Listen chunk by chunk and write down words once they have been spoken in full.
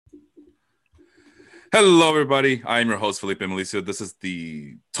Hello, everybody. I'm your host, Felipe Melicio. This is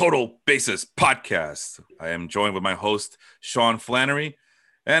the Total Basis Podcast. I am joined with my host, Sean Flannery.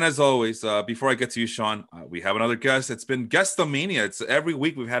 And as always, before I get to you, Sean, we have another guest. It's been Guestomania. It's every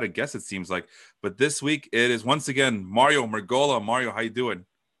week we've had a guest, it seems like. But this week it is once again Mario Mergola. Mario, how you doing?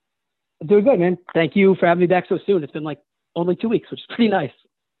 Doing good, man. Thank you for having me back so soon. It's been like only 2 weeks, which is pretty nice.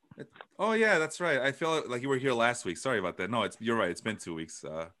 Oh, yeah, that's right. I feel like you were here last week. Sorry about that. No, you're right. It's been 2 weeks.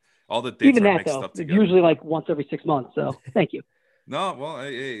 All the dates Even are that, mixed though, up it's together. usually like once every 6 months. So thank you. No, well,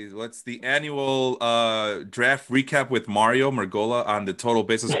 hey, what's the annual draft recap with Mario Mergola on the Total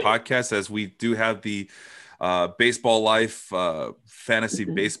Basis Podcast, as we do have the Baseball Life Fantasy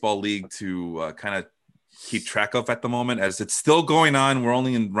Baseball League to kind of keep track of at the moment, as it's still going on. We're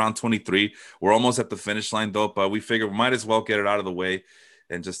only in round 23. We're almost at the finish line, though, but we figure we might as well get it out of the way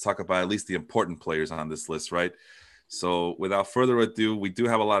and just talk about at least the important players on this list, right? So without further ado, we do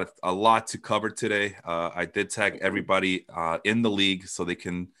have a lot to cover today. I did tag everybody in the league so they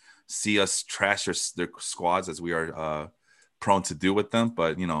can see us trash their squads, as we are prone to do with them.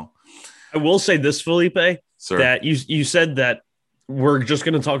 But, I will say this, Felipe, sir, that you said that we're just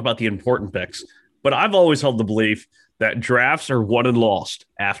going to talk about the important picks, but I've always held the belief that drafts are won and lost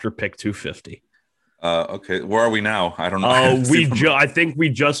after pick 250. Okay, where are we now? I don't know. I think we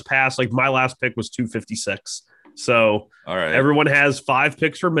just passed. Like, my last pick was 256. So all right, everyone has 5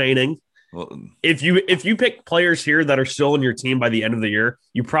 picks remaining. Well, if you pick players here that are still in your team by the end of the year,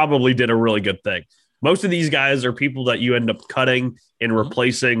 you probably did a really good thing. Most of these guys are people that you end up cutting and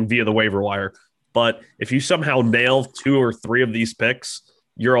replacing via the waiver wire. But if you somehow nail 2 or 3 of these picks,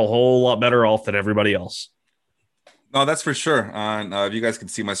 you're a whole lot better off than everybody else. No, that's for sure. If you guys can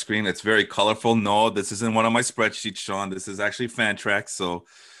see my screen, it's very colorful. No, this isn't one of my spreadsheets, Sean. This is actually Fantrax. So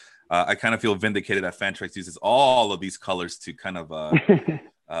I kind of feel vindicated that Fantrax uses all of these colors to kind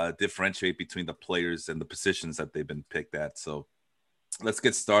of differentiate between the players and the positions that they've been picked at. So let's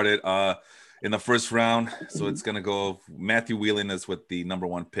get started. In the first round, so it's going to go Matthew Wheeling is with the number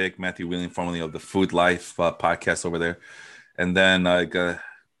 1 pick. Matthew Wheeling, formerly of the Food Life podcast over there. And then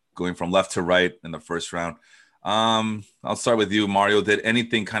going from left to right in the first round. I'll start with you, Mario. Did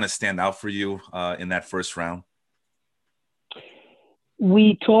anything kind of stand out for you in that first round?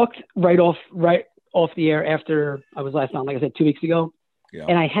 We talked right off the air after I was last on, like I said, 2 weeks ago. Yeah.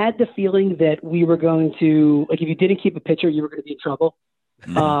 And I had the feeling that we were going to, like, if you didn't keep a pitcher, you were going to be in trouble.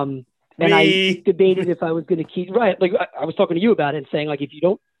 Mm-hmm. And I debated if I was going to keep, right. Like, I was talking to you about it and saying, like, if you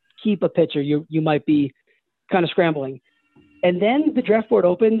don't keep a pitcher, you might be kind of scrambling. And then the draft board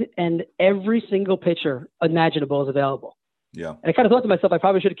opened and every single pitcher imaginable is available. Yeah. And I kind of thought to myself, I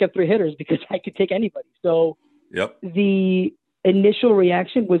probably should have kept 3 hitters because I could take anybody. So yep. The initial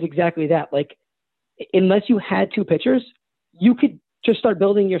reaction was exactly that. Like, unless you had 2 pitchers, you could just start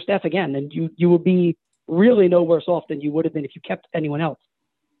building your staff again, and you would be really no worse off than you would have been if you kept anyone else.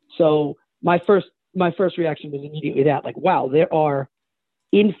 So my first reaction was immediately that, like, wow, there are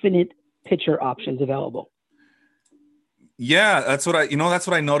infinite pitcher options available. Yeah, that's what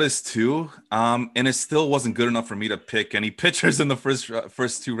I noticed too. And it still wasn't good enough for me to pick any pitchers in the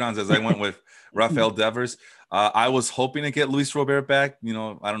first 2 rounds, as I went with Rafael Devers. I was hoping to get Luis Robert back. I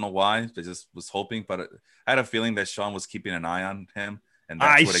don't know why. I just was hoping, but I had a feeling that Sean was keeping an eye on him. And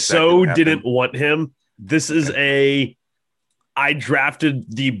that's what exactly didn't want him. This is I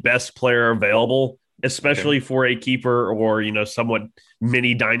drafted the best player available, especially for a keeper or, somewhat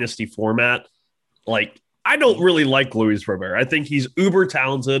mini dynasty format. Like, I don't really like Luis Robert. I think he's uber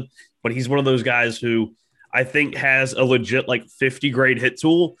talented, but he's one of those guys who I think has a legit 50 grade hit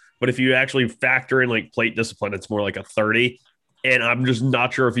tool. But if you actually factor in plate discipline, it's more like a 30. And I'm just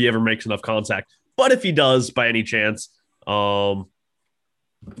not sure if he ever makes enough contact. But if he does by any chance, I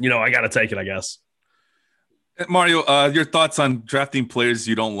got to take it, I guess. Mario, your thoughts on drafting players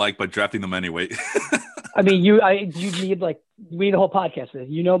you don't like, but drafting them anyway? I mean, you need the whole podcast.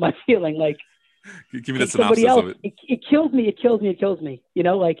 My feeling, give me the synopsis of it. It kills me. It kills me.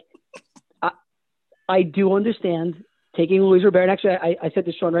 I do understand taking Luis Robert. And actually, I said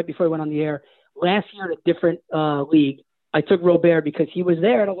to Sean right before we went on the air, last year in a different league, I took Robert because he was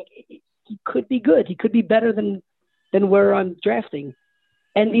there. And I was like, he could be good. He could be better than where I'm drafting.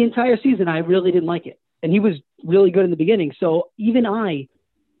 And the entire season, I really didn't like it. And he was really good in the beginning. So even I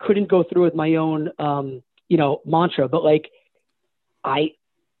couldn't go through with my own, mantra. But I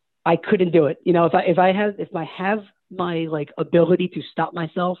couldn't do it. If I have my ability to stop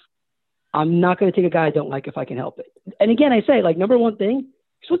myself, I'm not going to take a guy I don't like if I can help it. And again, I say number 1 thing,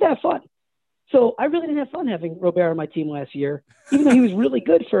 just want to have fun. So I really didn't have fun having Robert on my team last year, even though he was really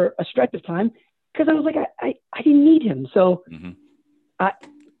good for a stretch of time, because I was like, I didn't need him. So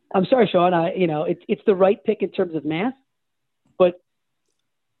I'm sorry, Sean. It's the right pick in terms of math, but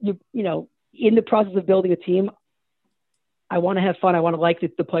in the process of building a team, I want to have fun. I want to like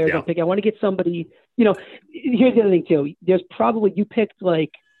the players I pick. I want to get somebody. Here's the other thing too. There's probably you picked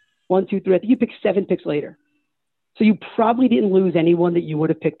like 1, 2, 3. I think you picked 7 picks later, so you probably didn't lose anyone that you would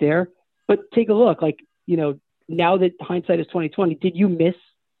have picked there. But take a look. Like now that hindsight is 2020, did you miss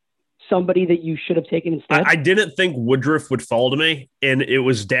somebody that you should have taken instead? I didn't think Woodruff would fall to me, and it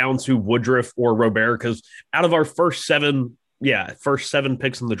was down to Woodruff or Robert because out of our first 7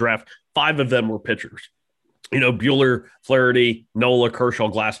 picks in the draft, 5 of them were pitchers. Buehler, Flaherty, Nola, Kershaw,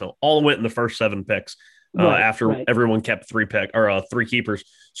 Glasnow all went in the first 7 picks after everyone kept 3 keepers.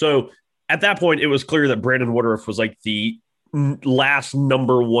 So at that point, it was clear that Brandon Woodruff was like the last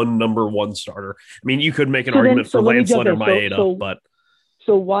number one starter. I mean, you could make an argument for Lance Leonard, Maeda, but.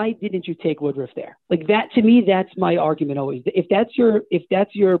 So why didn't you take Woodruff there? Like that, to me, that's my argument always. If that's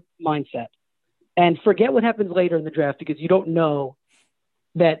your mindset, and forget what happens later in the draft because you don't know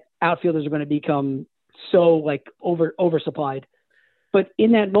that outfielders are going to become so like oversupplied. But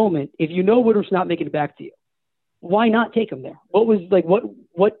in that moment, if you know Woodruff's not making it back to you, why not take him there? What was like what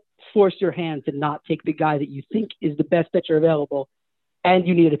forced your hand to not take the guy that you think is the best pitcher available, and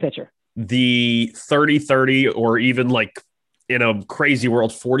you needed a pitcher? The 30-30 or even like in a crazy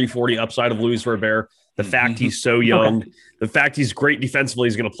world 40-40 upside of Luis Robert. The fact he's so young, the fact he's great defensively,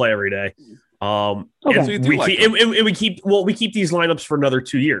 he's going to play every day. And we keep these lineups for another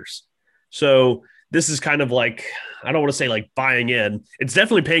 2 years. So this is kind of like, I don't want to say like buying in. It's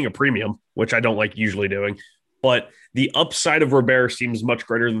definitely paying a premium, which I don't like usually doing. But the upside of Robert seems much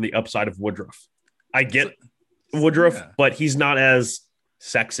greater than the upside of Woodruff. I get Woodruff, but he's not as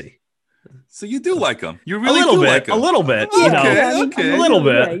sexy. So you do like him? You really do like him? A little bit. Okay. A little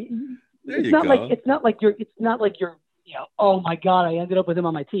bit. It's not like you're. Oh my God! I ended up with him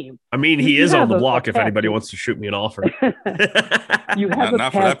on my team. I mean, he is on the block if anybody wants to shoot me an offer. You have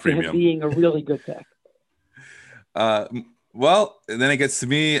not for that premium. Being a really good pick. Well, then it gets to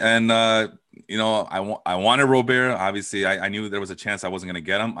me, and I wanted Robert. Obviously, I knew there was a chance I wasn't going to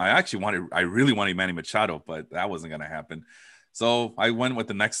get him. I really wanted Manny Machado, but that wasn't going to happen. So I went with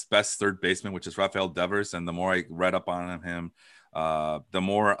the next best third baseman, which is Rafael Devers. And the more I read up on him, the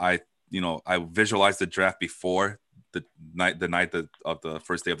more I visualized the draft before the night of the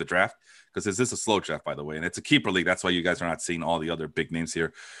first day of the draft, because this is a slow draft, by the way, and it's a keeper league. That's why you guys are not seeing all the other big names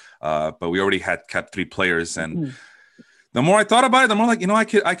here. But we already had kept 3 players, and the more I thought about it, the more like,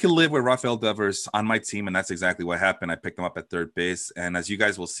 I could live with Rafael Devers on my team, and that's exactly what happened. I picked him up at third base, and as you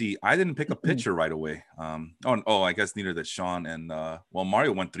guys will see, I didn't pick a pitcher right away. I guess neither did Sean, and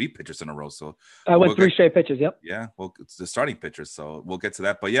Mario went 3 pitchers in a row, so I went 3 straight pitchers. Yep. Yeah, well, it's the starting pitchers, so we'll get to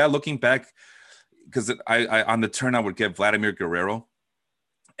that. But yeah, looking back, because I on the turn I would get Vladimir Guerrero,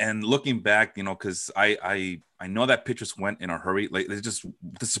 and looking back, because I know that pitchers went in a hurry, like they just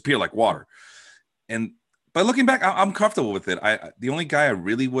disappear like water, But looking back, I'm comfortable with it. The only guy I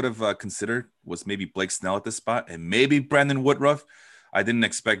really would have considered was maybe Blake Snell at this spot and maybe Brandon Woodruff. I didn't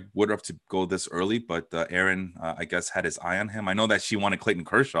expect Woodruff to go this early, but Aaron, I guess, had his eye on him. I know that she wanted Clayton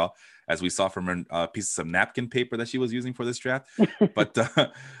Kershaw, as we saw from her pieces of napkin paper that she was using for this draft. But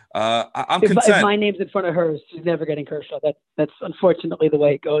I'm content. If my name's in front of hers, she's never getting Kershaw. That's unfortunately the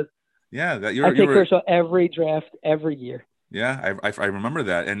way it goes. Yeah, I take Kershaw every draft, every year. Yeah, I remember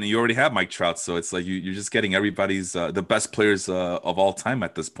that. And you already have Mike Trout, so it's like you're just getting everybody's the best players of all time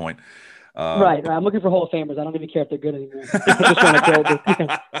at this point. Right. I'm looking for Hall of Famers. I don't even care if they're good anymore. I just want to build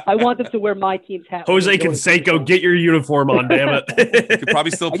this. I want them to wear my team's hat. Jose Canseco, get your uniform on, damn it. You could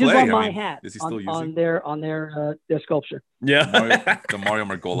probably still play. I just want my hat is he still on their sculpture. Yeah. The Mario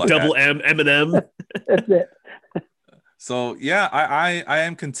Margola Double hat. M&M. That's it. So yeah, I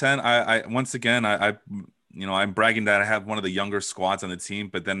am content. I once again I'm bragging that I have one of the younger squads on the team,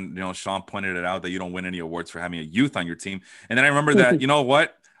 but then Sean pointed it out that you don't win any awards for having a youth on your team. And then I remember that you know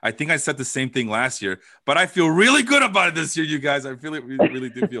what? I think I said the same thing last year, but I feel really good about it this year, you guys. I feel it really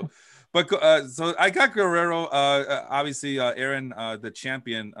do feel. But so I got Guerrero. Obviously, Aaron, the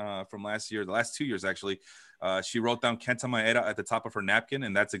champion from last year, the last 2 years actually. She wrote down Kenta Maeda at the top of her napkin,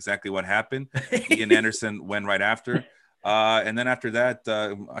 and that's exactly what happened. Ian Anderson went right after. And then after that,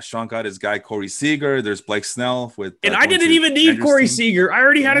 Sean got his guy Corey Seager. There's Blake Snell with, and I didn't even need Corey Seager. I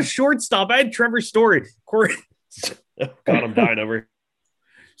already had a shortstop. I had Trevor Story. Corey, God, I'm dying over here.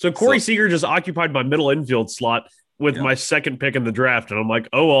 So Corey Seager just occupied my middle infield slot with my second pick in the draft, and I'm like,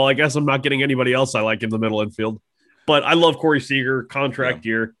 oh well, I guess I'm not getting anybody else I like in the middle infield. But I love Corey Seager. Contract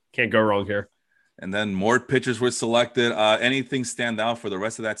year, can't go wrong here. And then more pitchers were selected. Anything stand out for the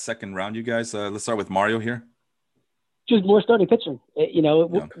rest of that second round, you guys? Let's start with Mario here. just more starting pitching. Yeah.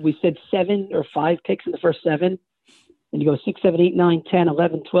 We said 7 or 5 picks in the first 7. And you go 6, 7, 8, 9, 10,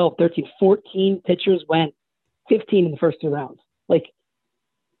 11, 12, 13, 14 pitchers went, 15 in the first 2 rounds. Like,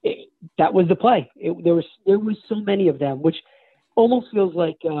 that was the play. There was so many of them, which almost feels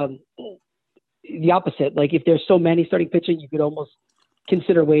like the opposite. Like, if there's so many starting pitching, you could almost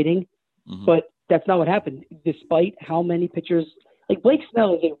consider waiting. Mhm. But that's not what happened. Despite how many pitchers, like Blake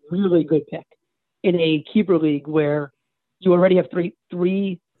Snell is a really good pick in a keeper league where you already have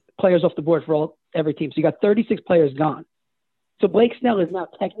three players off the board for every team. So you got 36 players gone. So Blake Snell is now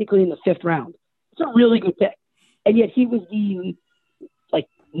technically in the 5th round. It's a really good pick. And yet he was the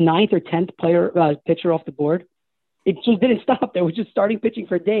 9th or 10th pitcher off the board. It just didn't stop. They were just starting pitching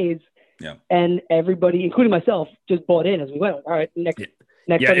for days. Yeah. And everybody, including myself, just bought in as we went. All right, next.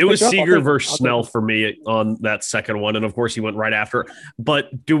 Yeah, it was Seager versus Snell for me on that second one. And of course, he went right after.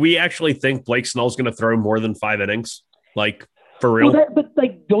 But do we actually think Blake Snell's going to throw more than 5 innings? Like, for real? Well, but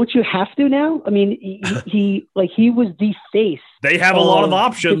don't you have to now? I mean, he was the face. They have a lot of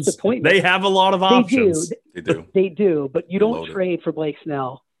options. They have a lot of options. They do. But you don't trade for Blake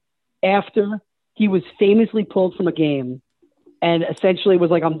Snell after he was famously pulled from a game and essentially was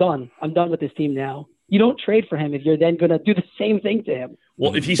like, I'm done with this team now. You don't trade for him if you're then going to do the same thing to him.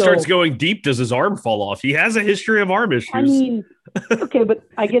 Well, if he starts going deep, does his arm fall off? He has a history of arm issues. I mean, okay, but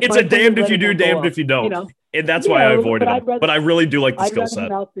I guess it's a damned if you do, damned if you don't. And that's why I avoided him. But I really do like the skill set.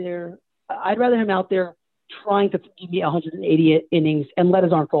 I'd rather him out there trying to give me 180 innings and let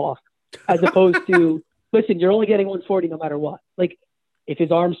his arm fall off, as opposed to, listen, you're only getting 140 no matter what. Like, if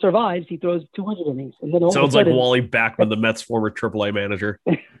his arm survives, he throws 200 innings. And then sounds like Wally Backman, the Mets' former AAA manager.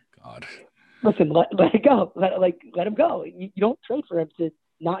 God. Listen, let it go. Let him go. You don't trade for him to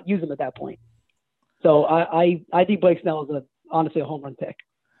not use him at that point. So I think Blake Snell is honestly a home run pick.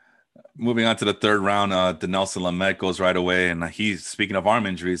 Moving on to the 3rd round, Dinelson Lamet goes right away, and he's speaking of arm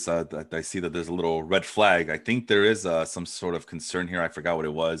injuries. I see that there's a little red flag. I think there is some sort of concern here. I forgot what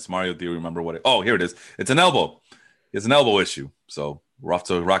it was. Mario, do you remember what it? Oh, here it is. It's an elbow. It's an elbow issue. So we're off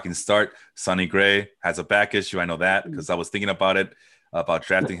to a rocking start. Sonny Gray has a back issue. I know that because I was thinking about it. About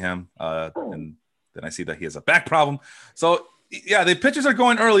drafting him, and then I see that he has a back problem. So, yeah, the pitchers are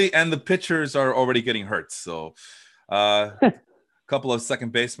going early, and the pitchers are already getting hurt. So, a couple of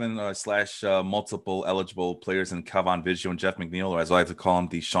second basemen slash multiple eligible players in Calvin Biggio and Jeff McNeil, or as I like to call him,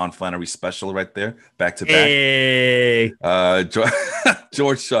 the Sean Flannery special right there, back to back. Hey.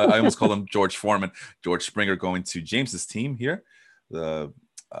 George, I almost called him George Foreman. George Springer going to James's team here.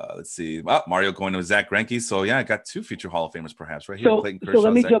 Let's see. Mario going to Zach Greinke. So, yeah, I got 2 future Hall of Famers perhaps right here. So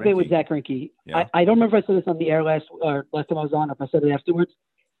let me jump in with Zach Greinke. Yeah. I don't remember if I said this on the air last time I was on, if I said it afterwards.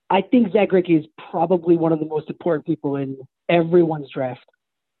 I think Zach Greinke is probably one of the most important people in everyone's draft.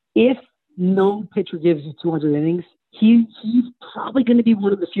 If no pitcher gives you 200 innings, he's probably going to be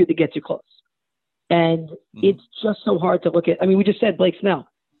one of the few that gets you close. And it's just so hard to look at. I mean, we just said Blake Snell.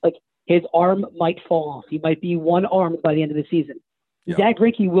 Like, his arm might fall off. He might be one-armed by the end of the season. Yeah. Zach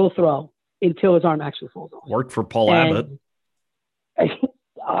Greinke will throw until his arm actually falls off. Worked for Paul Abbott.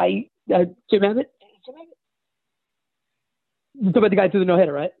 Jim Abbott? You talking about the guy who threw the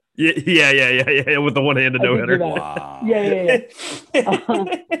no-hitter, right? Yeah, with the one-handed no-hitter. Wow. Yeah.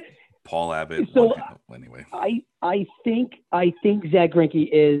 Paul Abbott. So anyway, I think Zach Greinke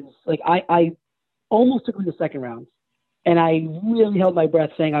is like I almost took him in the 2nd round, and I really held my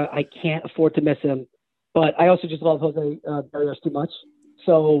breath saying I can't afford to miss him. But I also just love Jose Barrios too much.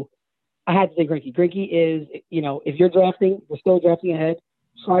 So I had to say Greinke. Greinke is, if you're still drafting ahead,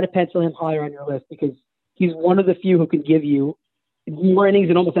 try to pencil him higher on your list because he's one of the few who can give you more innings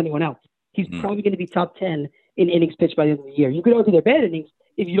than almost anyone else. He's probably going to be top 10 in innings pitched by the end of the year. You could argue they're bad innings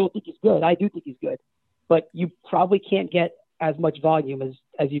if you don't think he's good. I do think he's good. But you probably can't get as much volume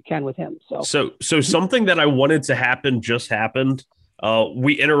as you can with him. So something that I wanted to happen just happened.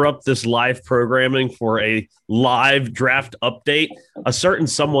 We interrupt this live programming for a live draft update. A certain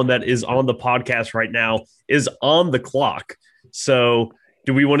someone that is on the podcast right now is on the clock. So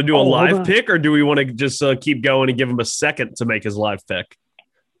do we want to do a live pick or do we want to just keep going and give him a second to make his live pick?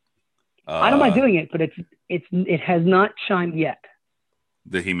 I don't mind doing it, but it has not chimed yet.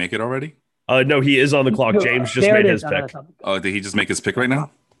 Did he make it already? No, he is on the clock. James just made his pick. Did he just make his pick right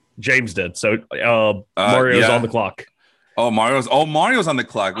now? James did. So Mario's on the clock. Mario's on the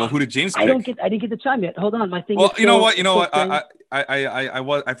clock. Well, who did James pick? I didn't get the chime yet. Hold on, my thing. Well, you know what?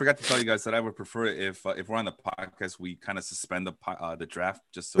 I forgot to tell you guys that I would prefer it if we're on the podcast, we kind of suspend the draft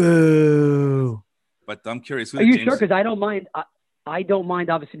just so. Boo. But I'm curious. Are you sure? Because I don't mind. I don't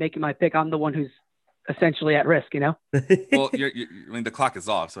mind obviously making my pick. I'm the one who's essentially at risk, Well, I mean, the clock is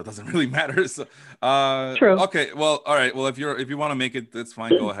off, so it doesn't really matter. So, True. Okay. Well, all right. Well, if you want to make it, that's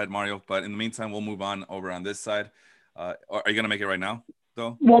fine. Go ahead, Mario. But in the meantime, we'll move on over on this side. Are you gonna make it right now,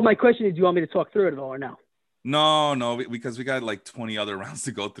 though? Well, my question is, do you want me to talk through it at all or no? No, because we got like 20 other rounds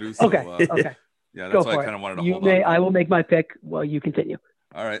to go through. So, Okay. Yeah, that's why I kind of wanted to hold on. I will make my pick while you continue.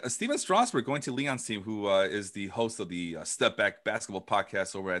 All right. Steven Strasburg going to Leon's team, who is the host of the Step Back Basketball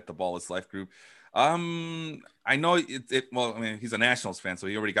podcast over at the Ball is Life group. I know well, I mean, he's a Nationals fan, so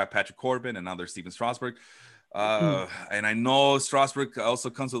he already got Patrick Corbin, and now there's Steven Strasburg. And I know Strasburg also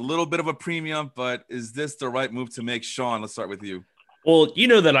comes with a little bit of a premium, but is this the right move to make? Sean, let's start with you. Well, you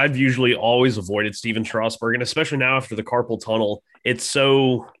know that I've usually always avoided Steven Strasburg, and especially now after the carpal tunnel, it's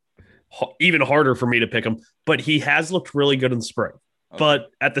so even harder for me to pick him. But he has looked really good in the spring. Okay. But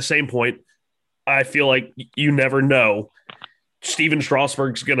at the same point, I feel like you never know. Steven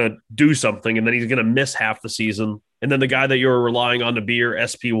Strasburg's going to do something, and then he's going to miss half the season. And then the guy that you're relying on to be your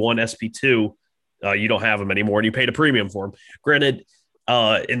SP1, SP2, you don't have him anymore, and you paid a premium for him. Granted,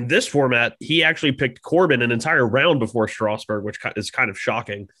 in this format, he actually picked Corbin an entire round before Strasburg, which is kind of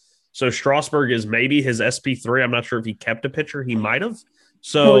shocking. So Strasburg is maybe his SP3. I'm not sure if he kept a pitcher. He might have.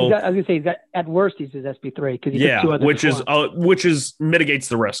 So I was gonna say at worst he's his SP3 because which is mitigates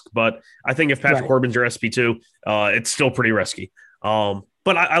the risk. But I think if Patrick Corbin's your SP2, it's still pretty risky. But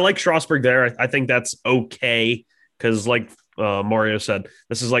I like Strasburg there. I think that's okay because, like Mario said,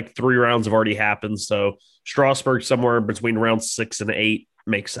 this is like 3 rounds have already happened. So Strasburg somewhere between round 6 and 8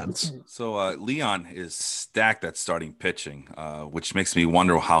 makes sense. So Leon is stacked at starting pitching, which makes me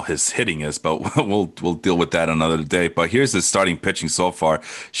wonder how his hitting is, but we'll deal with that another day. But here's his starting pitching so far: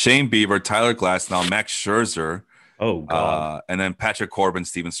 Shane Bieber, Tyler Glasnow, Max Scherzer. Oh God! And then Patrick Corbin,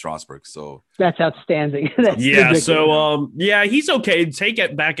 Steven Strasburg. So that's outstanding. That's yeah. Ridiculous. So yeah, he's okay. Take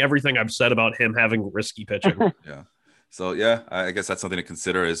it back everything I've said about him having risky pitching. Yeah. So yeah, I guess that's something to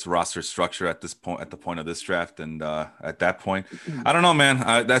consider is roster structure at this point, at the point of this draft, and at that point, I don't know, man.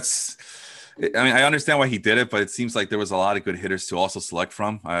 I mean, I understand why he did it, but it seems like there was a lot of good hitters to also select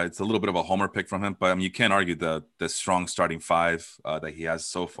from. It's a little bit of a homer pick from him, but I mean, you can't argue the strong starting 5 that he has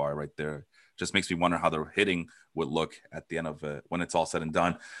so far right there. Just makes me wonder how the hitting would look at the end of it when it's all said and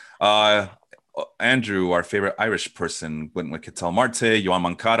done. Andrew, our favorite Irish person, went with Ketel Marte, Yoan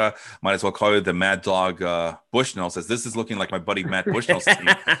Moncada. Might as well call you the Mad Dog Bushnell. Says this is looking like my buddy Matt Bushnell's team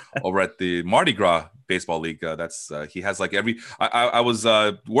over at the Mardi Gras Baseball League. That's he has like every. I was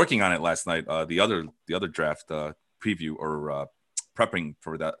working on it last night. The other draft preview or prepping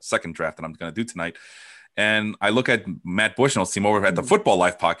for that second draft that I'm going to do tonight. And I look at Matt Bushnell's team over at the Football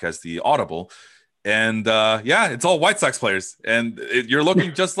Life podcast, the Audible. And yeah, it's all White Sox players, and you're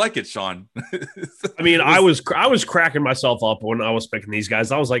looking just like it, Sean. I mean, I was cracking myself up when I was picking these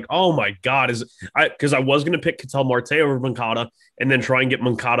guys. I was like, oh my God, because I was going to pick Ketel Marte over Moncada and then try and get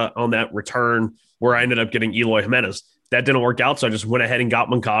Moncada on that return where I ended up getting Eloy Jimenez. That didn't work out, so I just went ahead and got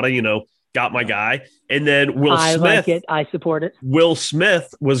Moncada, got my guy. And then Will Smith. I like it. I support it. Will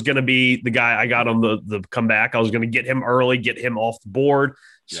Smith was going to be the guy I got on the comeback. I was going to get him early, get him off the board,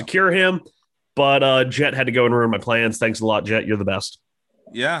 secure him. But Jet had to go and ruin my plans. Thanks a lot, Jet. You're the best.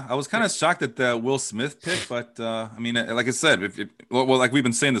 Yeah, I was kind of shocked at the Will Smith pick, but I mean, like I said, like we've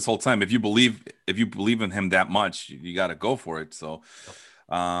been saying this whole time, if you believe in him that much, you got to go for it. So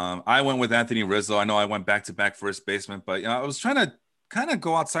I went with Anthony Rizzo. I know I went back to back first baseman, but I was trying to kind of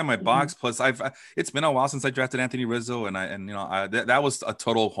go outside my box. Plus, it's been a while since I drafted Anthony Rizzo, and that was a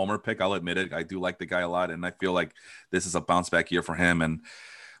total homer pick. I'll admit it. I do like the guy a lot, and I feel like this is a bounce back year for him, and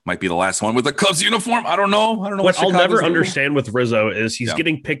might be the last one with the Cubs uniform. I don't know. What I'll never understand with Rizzo is he's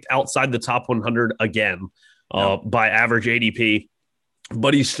getting picked outside the top 100 again by average ADP,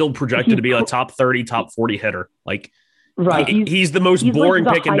 but he's still projected to be a top 30, top 40 hitter. Like, right. He's the most boring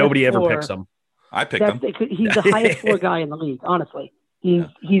pick and nobody ever picks him. I picked him. He's the highest floor guy in the league, honestly. He's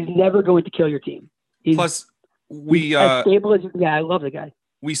never going to kill your team. Plus, he's as stable as I love the guy.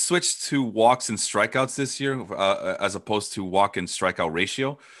 We switched to walks and strikeouts this year as opposed to walk and strikeout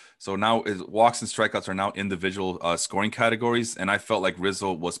ratio. So now walks and strikeouts are now individual scoring categories. And I felt like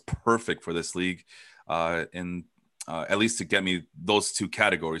Rizzo was perfect for this league at least to get me those 2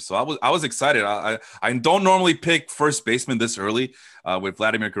 categories. So I was excited. I don't normally pick first baseman this early with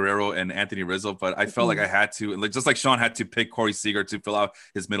Vladimir Guerrero and Anthony Rizzo, but I felt like I had to. And just like Sean had to pick Corey Seager to fill out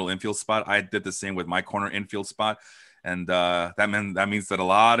his middle infield spot, I did the same with my corner infield spot. And that means that a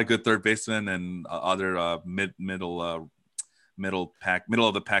lot of good third basemen and other middle of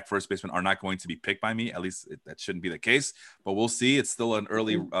the pack first baseman are not going to be picked by me. At least that shouldn't be the case, but we'll see. It's still an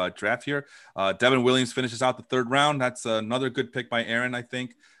early draft here. Devin Williams finishes out the 3rd round. That's another good pick by Aaron, I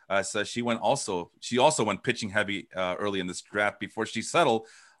think. So she also went pitching heavy early in this draft before she settled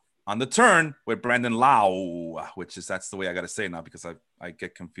on the turn with Brandon Lau, that's the way I got to say it now because I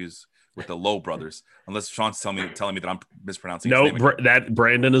get confused with the Lowe brothers, unless Sean's telling me that I'm mispronouncing his name. That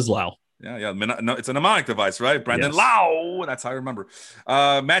Brandon is Lau. Yeah. No, it's a mnemonic device, right? Brandon Lau. That's how I remember.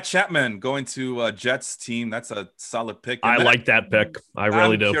 Matt Chapman going to Jets team. That's a solid pick. I like that pick. I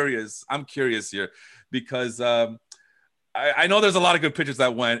really do. I'm curious here because I know there's a lot of good pitchers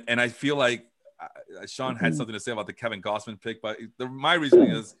that went, and I feel like Sean had something to say about the Kevin Gausman pick, but my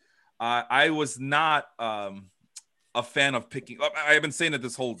reasoning is I was not a fan of picking. I've been saying it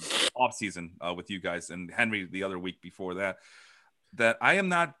this whole offseason with you guys and Henry the other week before that I am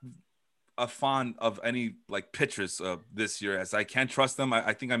not a fan of any like pitchers this year, as I can't trust them.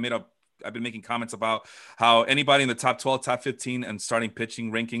 I think I've been making comments about how anybody in the top 12, top 15 and starting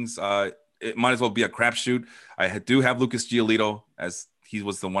pitching rankings, it might as well be a crapshoot. I do have Lucas Giolito, as he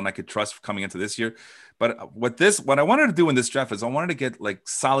was the one I could trust coming into this year. But what I wanted to do in this draft is I wanted to get like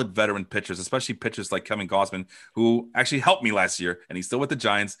solid veteran pitchers, especially pitchers like Kevin Gausman, who actually helped me last year, and he's still with the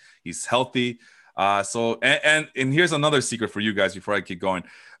Giants. He's healthy. And here's another secret for you guys before I keep going.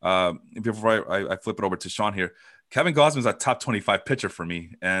 Before I flip it over to Sean here. Kevin Gausman is a top 25 pitcher for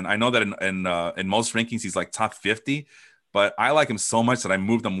me, and I know that in most rankings he's like top 50, but I like him so much that I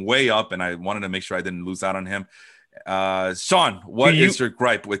moved him way up, and I wanted to make sure I didn't lose out on him. Sean, what is your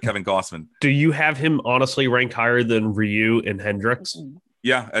gripe with Kevin Gausman? Do you have him honestly ranked higher than Ryu and Hendricks?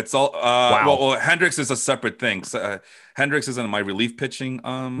 Yeah, it's all. Wow. Well, Hendricks is a separate thing. So, Hendricks isn't my relief pitching.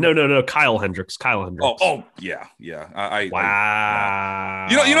 No. Kyle Hendricks. Oh, yeah. Wow.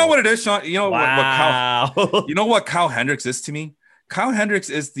 You know what it is, Sean. You know wow. what Kyle Hendricks is to me. Kyle Hendricks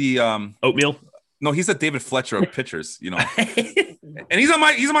is the oatmeal. No, he's the David Fletcher of pitchers. You know, and he's on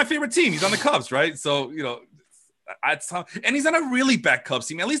my favorite team. He's on the Cubs, right? So and he's on a really bad Cubs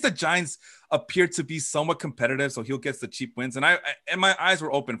team. At least the Giants appear to be somewhat competitive, so he'll get the cheap wins. And my eyes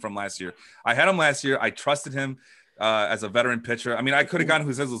were open from last year. I had him last year. I trusted him as a veteran pitcher. I mean, I could have gotten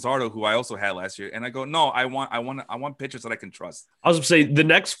Jose Luzardo, who I also had last year. And I go, no, I want pitchers that I can trust. I was going to say the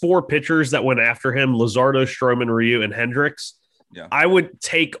next four pitchers that went after him: Luzardo, Stroman, Ryu, and Hendricks. Yeah, I would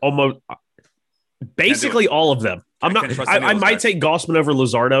take almost basically all of them. I might take Gausman over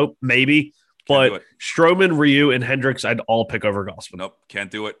Luzardo, maybe. But Stroman, Ryu, and Hendricks, I'd all pick over Gausman. Nope,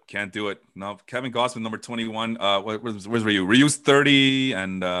 can't do it. No, Kevin Gausman, number 21. Where's Ryu? Ryu's 30,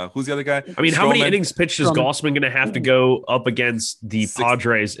 and who's the other guy? I mean, Stroman. How many innings pitched is Gausman going to have to go up against the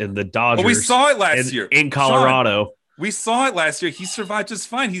Padres and the Dodgers? Well, we saw it last year in Colorado. Sean, we saw it last year. He survived just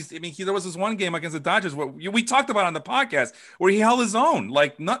fine. There was this one game against the Dodgers where we talked about it on the podcast where he held his own,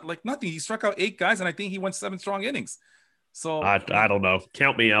 like nothing. He struck out 8 guys, and I think he went 7 strong innings. So I don't know.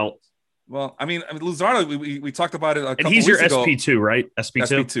 Count me out. Well, I mean, Luzardo, we talked about it a couple weeks ago. And he's your SP2, right?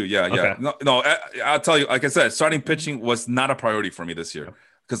 SP2? SP2, yeah. Okay. No, I'll tell you, like I said, starting pitching was not a priority for me this year.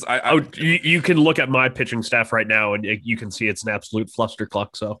 Because you can look at my pitching staff right now, and you can see it's an absolute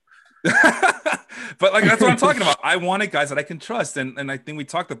flustercluck, so. But like that's what I'm talking about. I wanted guys that I can trust, and I think we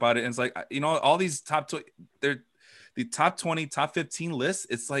talked about it. And it's like all these they're the top 20, top 15 lists.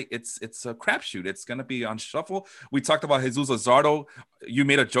 It's like it's a crapshoot. It's gonna be on shuffle. We talked about Jesus Luzardo. You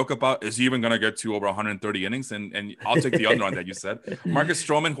made a joke about is he even gonna get to over 130 innings? And I'll take the under on that. You said Marcus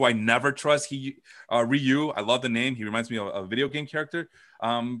Stroman, who I never trust. Ryu, I love the name. He reminds me of a video game character.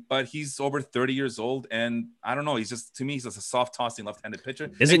 But he's over 30 years old, and I don't know. He's just a soft tossing left-handed pitcher.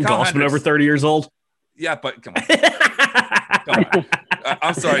 Isn't Gausman over 30 years old? Yeah, but come on.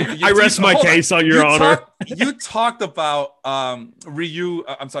 I'm sorry. I rest my case on your honor. You talked about Ryu.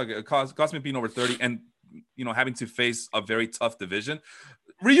 I'm sorry, Gausman being over 30 and having to face a very tough division.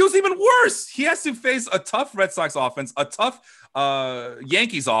 Ryu's even worse. He has to face a tough Red Sox offense, a tough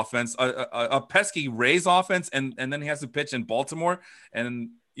Yankees offense, a pesky Rays offense, and then he has to pitch in Baltimore.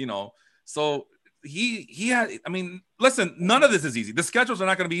 And so he had. I mean, listen, none of this is easy. The schedules are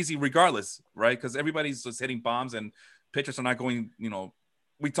not going to be easy regardless, right? Because everybody's just hitting bombs and pitchers are not going.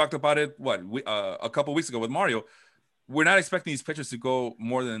 We talked about it a couple of weeks ago with Mario. We're not expecting these pitchers to go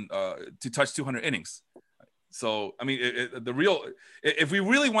more than to touch 200 innings. So, I mean, if we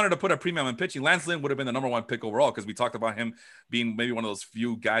really wanted to put a premium on pitching, Lance Lynn would have been the number 1 pick overall because we talked about him being maybe one of those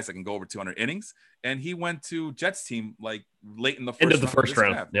few guys that can go over 200 innings. And he went to Jets team like late in the first end of the first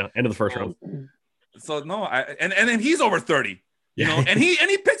round. Yeah, end of the first round. So no, and then he's over 30, and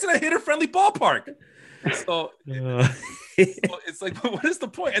he pitched in a hitter friendly ballpark. So So it's like, what is the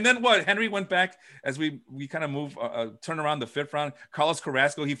point? And then what? Henry went back as we kind of move, turn around the 5th round. Carlos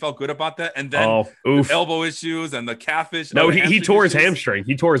Carrasco, he felt good about that. And then the elbow issues and the calfish. No, he tore his hamstring.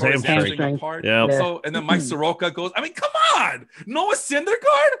 He tore his hamstring apart. Yeah. So, and then Mike Soroka goes, I mean, come on. Noah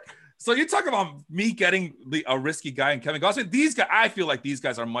Syndergaard? So you talk about me getting a risky guy and Kevin Gausman. These guys, I feel like these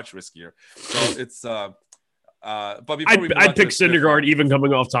guys are much riskier. So it's, but before I'd pick Syndergaard even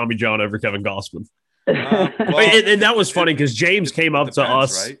coming off Tommy John over Kevin Gausman. And that was funny because James came up to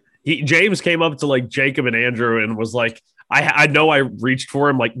us. Right? James came up to like Jacob and Andrew and was like, I know I reached for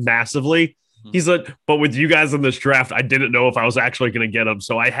him like massively. He's like, but with you guys in this draft, I didn't know if I was actually going to get him,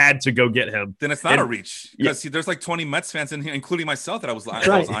 so I had to go get him. Then it's not a reach because there's like 20 Mets fans in here, including myself, that I was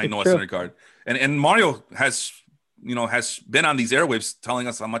eyeing Noah Syndergaard, and Mario has been on these airwaves telling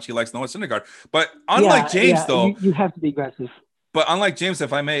us how much he likes Noah Syndergaard. But unlike James, though, you have to be aggressive. But unlike James,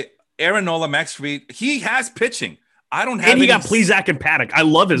 if I may, Aaron Nola, Max Fried, he has pitching. I don't have. And he got Plesac and Paddock. I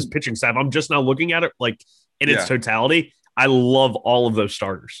love his pitching staff. I'm just now looking at it like in its totality. I love all of those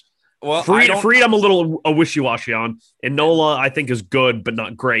starters. Well, Fried, I'm a little wishy-washy on, and Nola I think is good but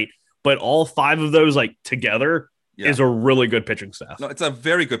not great. But all 5 of those like together is a really good pitching staff. No, it's a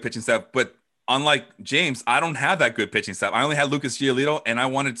very good pitching staff. But unlike James, I don't have that good pitching staff. I only had Lucas Giolito, and I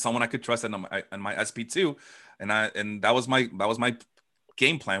wanted someone I could trust in my SP2, and that was my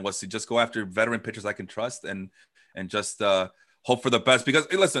game plan, was to just go after veteran pitchers I can trust and just hope for the best. Because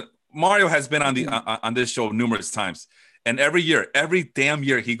listen, Mario has been on this show numerous times. And every damn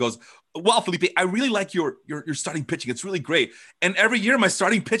year, he goes, well, Felipe, I really like your starting pitching. It's really great. And every year, my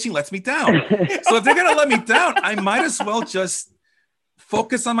starting pitching lets me down. So if they're going to let me down, I might as well just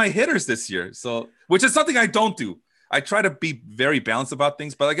focus on my hitters this year. So, which is something I don't do. I try to be very balanced about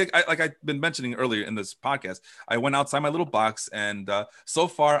things. But like I've been mentioning earlier in this podcast, I went outside my little box. And so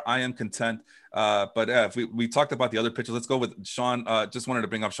far, I am content. But if we talked about the other pitchers, let's go with Sean. Just wanted to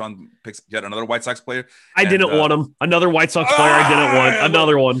bring up Sean picks yet another White Sox player. I didn't want him. Another White Sox player. I didn't want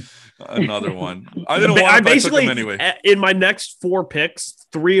another one. Another one. I didn't want him, basically, but I took him anyway. In my next 4 picks,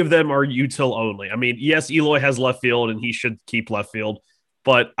 3 of them are util only. I mean, yes, Eloy has left field and he should keep left field,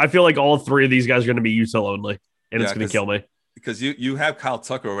 but I feel like all 3 of these guys are going to be util only, and it's going to kill me. Because you have Kyle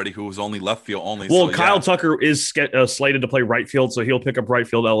Tucker already, who was only left field only. Well, so, Kyle Tucker is slated to play right field, so he'll pick up right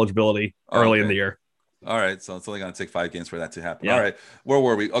field eligibility early in the year. All right, so it's only going to take 5 games for that to happen. Yeah. All right, where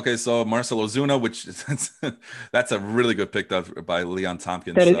were we? Okay, so Marcell Ozuna, which that's a really good pick by Leon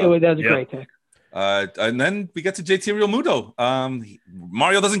Tompkins. That was a great pick. And then we get to JT Realmuto.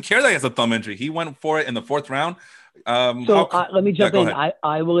 Mario doesn't care that he has a thumb injury. He went for it in the 4th round. Let me jump in.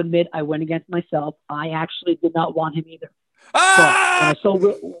 I will admit I went against myself. I actually did not want him either. But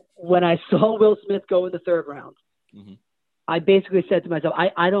when I saw Will Smith go in the 3rd round, I basically said to myself,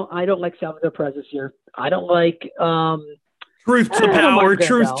 I don't like Salvador Perez this year. I don't like truth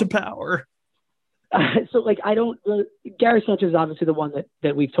to power. So like Gary Sanchez is obviously the one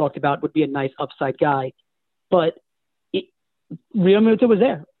that we've talked about would be a nice upside guy, but Realmuto was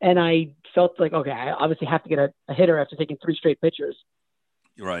there, and I felt like, okay, I obviously have to get a hitter after taking 3 straight pitchers.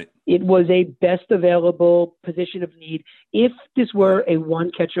 You're right. It was a best available position of need. If this were a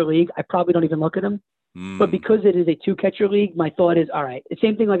 1-catcher league, I probably don't even look at him. But because it is a 2-catcher league, my thought is, all right, the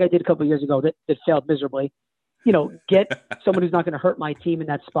same thing like I did a couple of years ago that failed miserably. Get someone who's not going to hurt my team in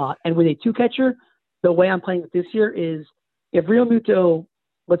that spot. And with a 2-catcher, the way I'm playing it this year is if Realmuto,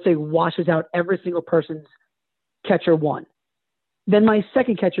 let's say, washes out every single person's catcher 1, then my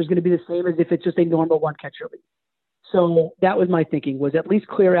second catcher is going to be the same as if it's just a normal 1-catcher league. So that was my thinking, was at least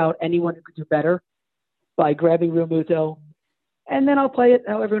clear out anyone who could do better by grabbing Realmuto, and then I'll play it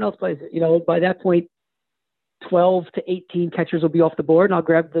how everyone else plays it. By that point, 12 to 18 catchers will be off the board, and I'll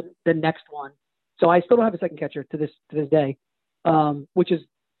grab the next one. So I still don't have a second catcher to this day, which is,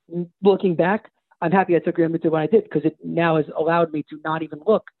 looking back, I'm happy I took Realmuto when I did, because it now has allowed me to not even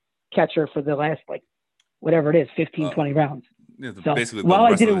look catcher for the last, whatever it is, 15, 20 rounds. Yeah, so basically while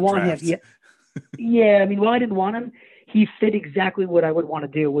I didn't want him, while I didn't want him, he fit exactly what I would want to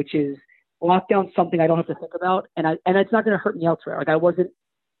do, which is lock down something I don't have to think about, and it's not going to hurt me elsewhere.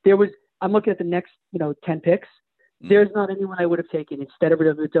 I'm looking at the next 10 picks. There's not anyone I would have taken instead of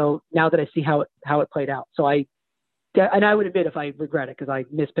Realmuto now that I see how it played out. So I would admit if I regret it, because I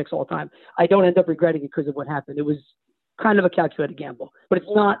miss picks all the time. I don't end up regretting it because of what happened. It was kind of a calculated gamble, but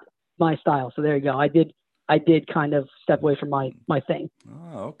it's not my style. So there you go. I did kind of step away from my thing.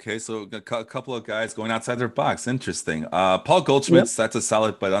 Oh, okay. So a couple of guys going outside their box. Interesting. Paul Goldschmidt, that's a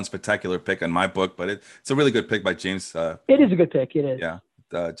solid but unspectacular pick in my book, but it's a really good pick by James. It is a good pick. It is. Yeah.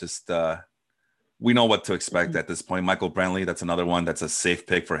 We know what to expect at this point. Michael Brantley, that's another one. That's a safe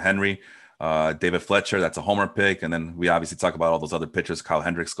pick for Henry. David Fletcher, that's a homer pick. And then we obviously talk about all those other pitchers. Kyle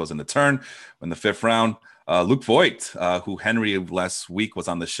Hendricks goes in the turn in the 5th round. Luke Voigt, who Henry last week was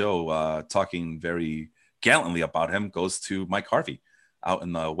on the show talking very gallantly about him, goes to Mike Harvey out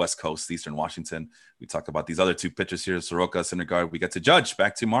in the West Coast, Eastern Washington. We talked about these other 2 pitchers here, Soroka, Syndergaard. We get to Judge,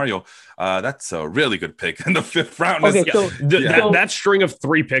 back to Mario. That's a really good pick in the 5th round. Okay, so that string of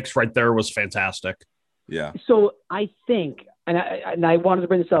 3 picks right there was fantastic. Yeah. So I think, and I wanted to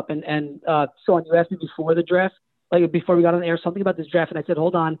bring this up, and Sean, you asked me before the draft, like before we got on the air, something about this draft, and I said,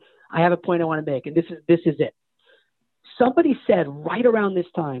 hold on, I have a point I want to make, and this is it. Somebody said right around this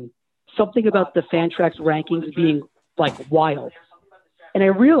time something about the Fantrax rankings being like wild. And I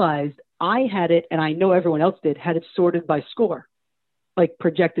realized I had it, and I know everyone else did, had it sorted by score, like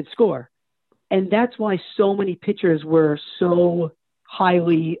projected score. And that's why so many pitchers were so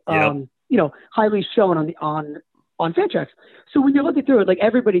highly, highly shown on Fantrax. So when you're looking through it, like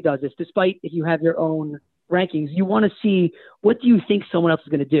everybody does this, despite if you have your own rankings, you want to see what do you think someone else is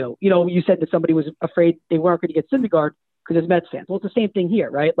going to do. You know, you said that somebody was afraid they weren't going to get Syndergaard because it's Mets fans. Well, it's the same thing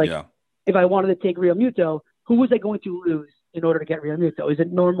here, right? Like if I wanted to take Real Muto, who was I going to lose in order to get Real Muto? Is it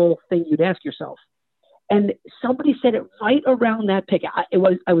a normal thing you'd ask yourself? And somebody said it right around that pick. I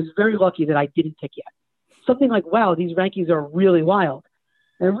was very lucky that I didn't pick yet. Something like, wow, these rankings are really wild.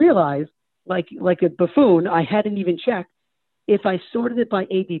 And I realized, like a buffoon, I hadn't even checked. If I sorted it by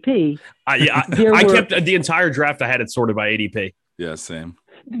ADP, I kept the entire draft. I had it sorted by ADP. Yeah, same.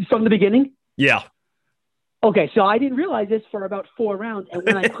 From the beginning? Yeah. Okay, so I didn't realize this for about 4 rounds. And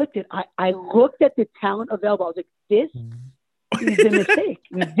when I clicked it, I looked at the talent available. I was like, this is a mistake.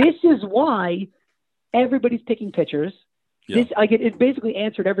 This is why everybody's picking pitchers. Yeah. It basically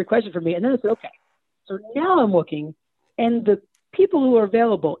answered every question for me. And then I said, okay. So now I'm looking, and the people who are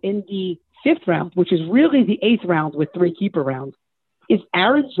available in the 5th round, which is really the 8th round with 3 keeper rounds, is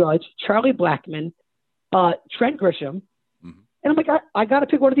Aaron Judge, Charlie Blackmon, Trent Grisham. Mm-hmm. And I'm like, I got to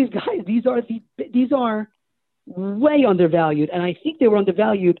pick one of these guys. These are way undervalued. And I think they were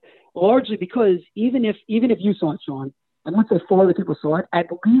undervalued largely because even if you saw it, Sean, and let's say 4 other people saw it, at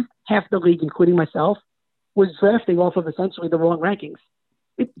least half the league, including myself, was drafting off of essentially the wrong rankings.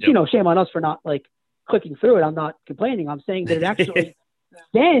 You know, shame on us for not like clicking through it. I'm not complaining. I'm saying that it actually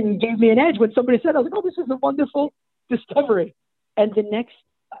then gave me an edge when somebody said, I was like, oh, this is a wonderful discovery. And the next,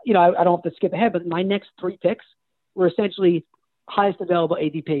 you know, I don't have to skip ahead, but my next 3 picks were essentially highest available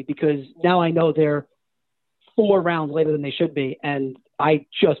ADP because now I know they're 4 rounds later than they should be. And I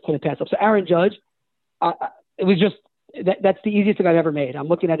just couldn't pass up. So Aaron Judge, it was just, that's the easiest thing I've ever made. I'm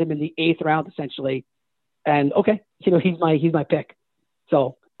looking at him in the 8th round, essentially. And okay, you know, he's my pick.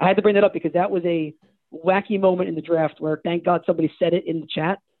 So I had to bring that up because that was a wacky moment in the draft where thank God somebody said it in the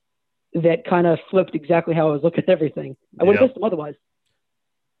chat that kind of flipped exactly how I was looking at everything. I would have missed him otherwise.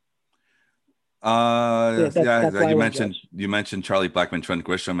 You mentioned Charlie Blackmon, Trent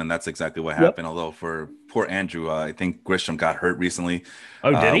Grisham, and that's exactly what happened. Although for poor Andrew, I think Grisham got hurt recently.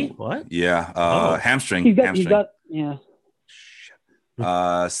 Oh, did he? What? Yeah, hamstring. He got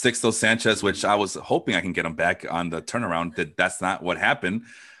Sixto Sanchez, which I was hoping I can get him back on the turnaround. That's not what happened.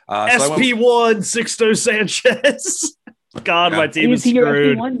 SP1 Sixto Sanchez. God, my team is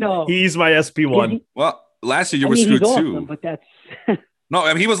screwed. No. He's my SP1. Well, last year you were screwed too. Awesome, but that's no,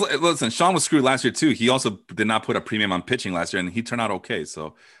 I mean Sean was screwed last year too. He also did not put a premium on pitching last year, and he turned out okay.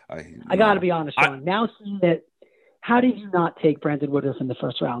 So I got to be honest, Sean. Now seeing that, how did you not take Brandon Woodruff in the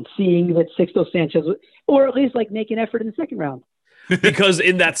 1st round? Seeing that Sixto Sanchez, or at least like make an effort in the 2nd round. Because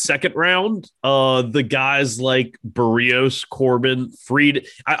in that 2nd round, the guys like Barrios, Corbin, Fried,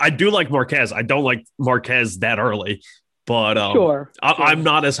 I do like Marquez. I don't like Marquez that early, but sure. I'm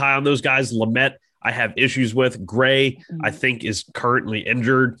not as high on those guys. Lamet, I have issues with. Gray, I think, is currently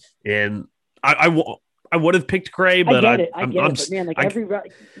injured, and I would have picked Gray, but I get it. But man, every round,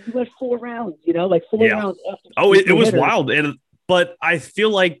 you went 4 rounds, you know, like 4 rounds. After it was wild, but I feel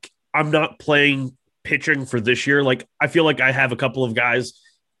like I'm not playing pitching for this year. Like I feel like I have a couple of guys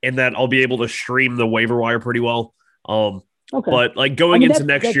and that I'll be able to stream the waiver wire pretty well. But like going into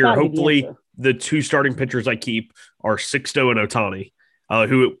next year, hopefully the 2 starting pitchers I keep are Sixto and Ohtani,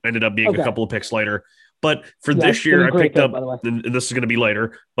 who ended up being a couple of picks later. But for this year, I picked up, and this is going to be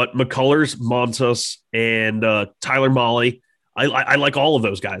later, but McCullers, Montas, and Tyler Mahle. I like all of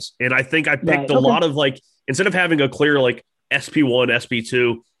those guys. And I think I picked a lot of like, instead of having a clear like SP1,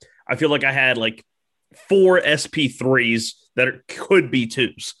 SP2, I feel like I had like 4 SP3s that could be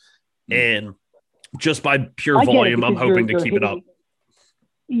 2s. And just by pure volume, I'm hoping to keep it up.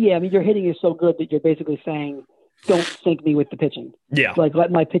 Yeah, I mean, your hitting is so good that you're basically saying, don't sink me with the pitching. Yeah. Like, let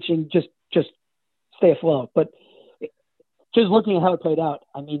my pitching just stay afloat. But just looking at how it played out,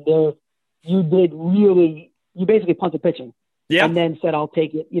 I mean, you basically punted pitching. Yeah. And then said, I'll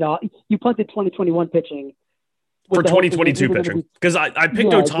take it. You punted 2021 pitching. For 2022 pitching. Because I picked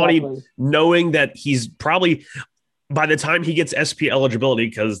Ohtani exactly. knowing that he's probably, by the time he gets SP eligibility,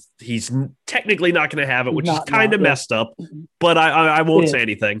 because he's technically not going to have it, which is kind of messed up, but I won't say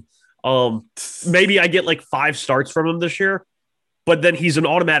anything. Maybe I get like 5 starts from him this year, but then he's an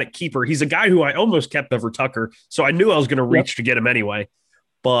automatic keeper. He's a guy who I almost kept over Tucker, so I knew I was going to reach to get him anyway.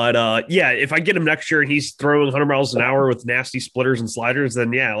 But if I get him next year and he's throwing 100 miles an hour with nasty splitters and sliders,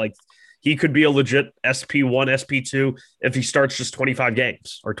 then like he could be a legit SP1, SP2 if he starts just 25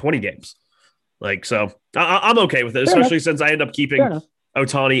 games or 20 games. Like, so I'm okay with it, especially since I end up keeping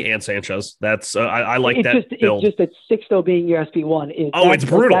Ohtani and Sanchez. That's I like that build. It's just that 6 being your SP1 is. It's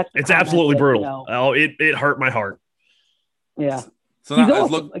brutal. It's absolutely brutal. It hurt my heart. Yeah. So he's now,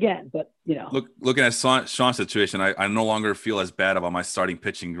 awesome again, but looking at Sean's situation, I no longer feel as bad about my starting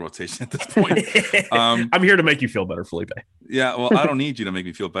pitching rotation at this point. I'm here to make you feel better, Felipe. Yeah, well, I don't need you to make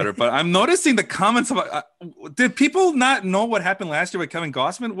me feel better, but I'm noticing the comments about. Did people not know what happened last year with Kevin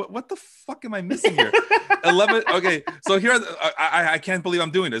Gausman? What the fuck am I missing here? 11. Okay, so here I can't believe I'm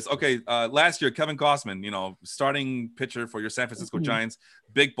doing this. Okay, last year Kevin Gausman, starting pitcher for your San Francisco Giants,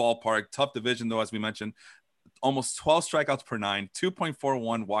 big ballpark, tough division though, as we mentioned. Almost 12 strikeouts per 9,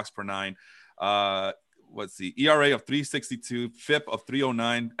 2.41 walks per 9. What's the ERA of 3.62, FIP of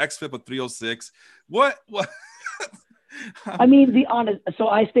 3.09, xFIP of 3.06. What? I mean, be honest. So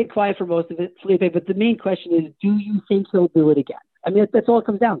I stayed quiet for most of it, Felipe. But the main question is, do you think he'll do it again? I mean, that's all it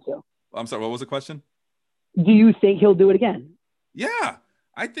comes down to. I'm sorry. What was the question? Do you think he'll do it again? Yeah,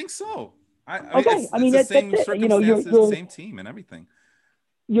 I think so. Okay. I mean, it's the same that's it. Circumstances, the same team and everything.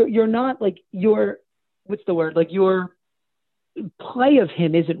 You're not like what's the word? Like your play of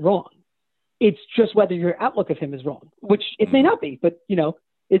him isn't wrong. It's just whether your outlook of him is wrong, which it may not be, but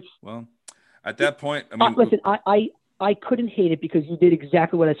it's. Well, at that point, I mean, listen, I couldn't hate it because you did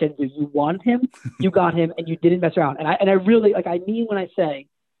exactly what I said to do. You wanted him, you got him, and you didn't mess around. And I really I mean when I say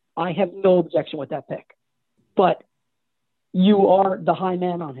I have no objection with that pick, but you are the high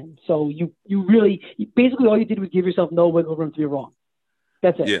man on him. So you really basically all you did was give yourself no wiggle room to be wrong.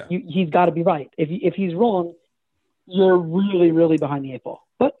 That's it. Yeah. He's got to be right. If he's wrong, you're really, really behind the 8 ball.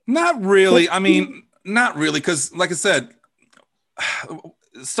 But not really. I mean, not really, because like I said,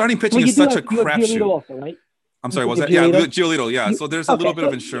 starting pitching is such a crapshoot. Also, right? I'm sorry. Was that? Yeah, Giolito. Yeah. So there's a little bit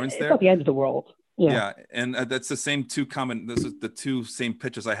of insurance there. It's not the end of the world. Yeah, and that's the same This is the 2 same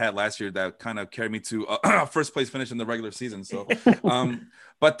pitchers I had last year that kind of carried me to first place finish in the regular season. So,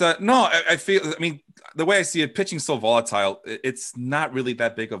 no, I feel. I mean, the way I see it, pitching so volatile, it's not really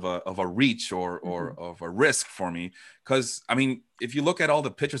that big of a reach or of a risk for me. Because I mean, if you look at all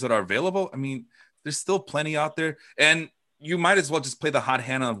the pitchers that are available, I mean, there's still plenty out there, and you might as well just play the hot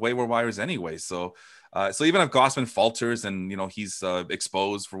hand on waiver wires anyway. So even if Gausman falters and he's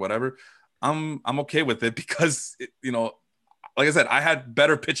exposed for whatever. I'm okay with it because like I said, I had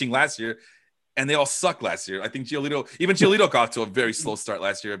better pitching last year, and they all sucked last year. I think Giolito got to a very slow start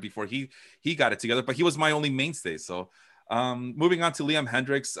last year before he got it together, but he was my only mainstay. So moving on to Liam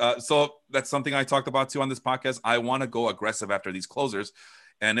Hendriks. So that's something I talked about too on this podcast. I want to go aggressive after these closers,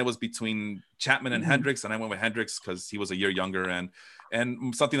 and it was between Chapman and Hendriks, and I went with Hendriks because he was a year younger,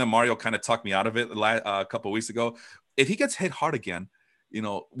 and something that Mario kind of talked me out of it a couple of weeks ago. If he gets hit hard again,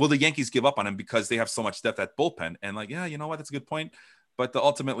 will the Yankees give up on him because they have so much depth at bullpen? And you know what? That's a good point. But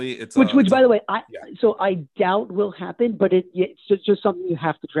ultimately, it's which, by the way, so I doubt will happen. But it's just something you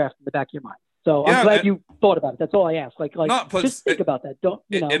have to draft in the back of your mind. So I'm glad you thought about it. That's all I asked. Just think about that. Don't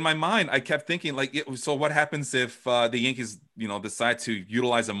in my mind, I kept thinking so what happens if the Yankees decide to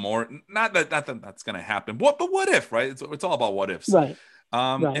utilize him more? Not that that's going to happen. But what if, right? It's all about what ifs, right?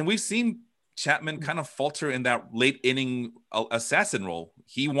 And we've seen Chapman kind of falter in that late inning assassin role.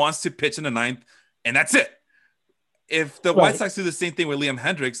 He wants to pitch in the 9th, and that's it. If the White Sox do the same thing with Liam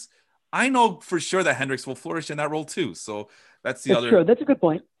Hendriks, I know for sure that Hendriks will flourish in that role too. So that's other. True. That's a good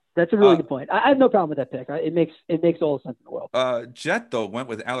point. That's a really good point. I have no problem with that pick. Right? It makes all the sense in the world. Jet though went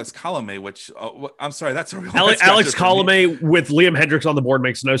with Alex Colomé, which I'm sorry, that's a real Alex Colomé with Liam Hendriks on the board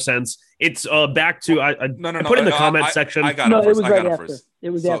makes no sense. It's back to I put in the comment section. I got it first. It was right after. It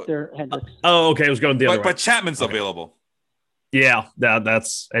was after Hendriks. Oh, okay. It was going the other way. But Chapman's available. Yeah,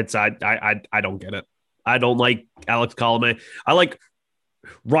 that's I don't get it. I don't like Alex Colomé. I like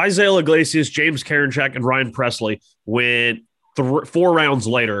Raisel Iglesias, James Karinchak, and Ryan Presley went 4 rounds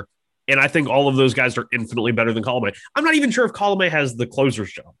later, and I think all of those guys are infinitely better than Colomé. I'm not even sure if Colomé has the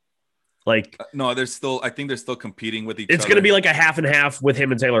closer's job. Like, No, I think they're still competing with each other. it's going to be like a half and half with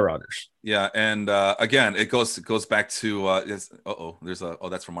him and Taylor Rogers. Yeah, and again, it goes back to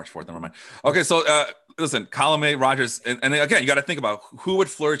that's from March 4th. Never mind. Okay, so listen, Colomé, Rogers, and again, you got to think about who would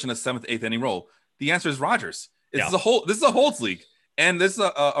flourish in a 7th, 8th inning role. The answer is Rogers. This is a holds league, and this is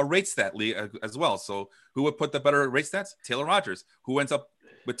a rate stat league as well. So who would put the better rate stats? Taylor Rogers. Who ends up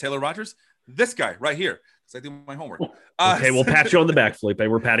with Taylor Rogers? This guy right here. I do my homework. Okay, we'll pat you on the back, Felipe.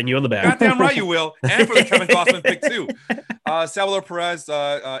 We're patting you on the back. Goddamn right you will. And for the Kevin Gossman pick too. Salvador Perez,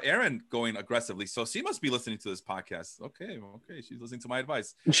 Aaron going aggressively. So she must be listening to this podcast. Okay. She's listening to my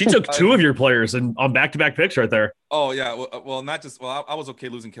advice. She took 2 of your players and on back-to-back picks right there. Oh yeah. Well, not just. Well, I was okay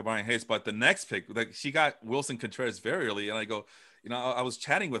losing Ke'Bryan Hayes, but the next pick, she got Wilson Contreras very early, and I go, I was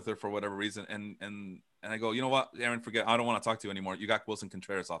chatting with her for whatever reason, and I go, you know what, Aaron, forget. I don't want to talk to you anymore. You got Wilson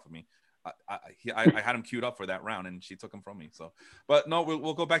Contreras off of me. I had him queued up for that round, and she took him from me. So, but no,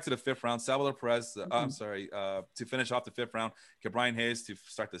 we'll go back to the 5th round. Salvador Perez, to finish off the 5th round. Ke'Bryan Hayes to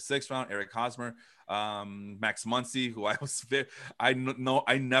start the 6th round. Eric Hosmer, Max Muncy, who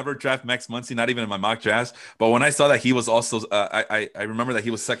I never draft Max Muncy, not even in my mock drafts. But when I saw that he was also, I remember that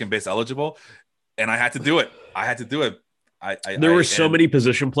he was second base eligible, and I had to do it. There were so many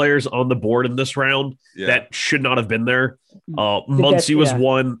position players on the board in this round that should not have been there. Muncy was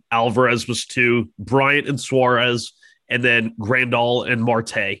 1, Alvarez was 2, Bryant and Suarez, and then Grandal and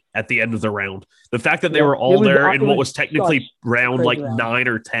Marte at the end of the round. The fact that they were all there in what was technically round like 9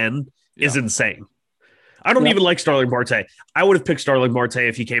 or 10 is insane. I don't even like Starling Marte. I would have picked Starling Marte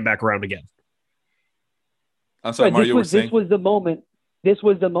if he came back around again. I'm sorry, Mario, this was the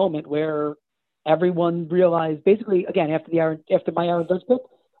moment where everyone realized, basically, again, after my Aaron Judge pick,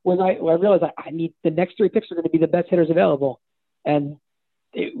 when I realized I need the next 3 picks are going to be the best hitters available. And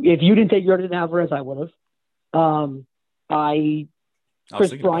if you didn't take Yordan Alvarez, I would have.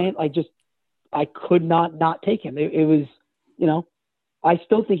 Chris Bryant, I could not take him. It was, I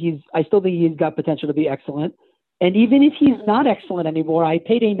still think he's got potential to be excellent. And even if he's not excellent anymore, I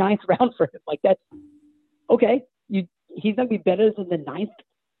paid a 9th round for him. Like, that's okay. He's going to be better than the 9th.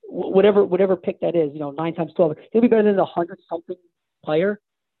 Whatever pick that is, 9 times 12, he'll be better than the 100-something player.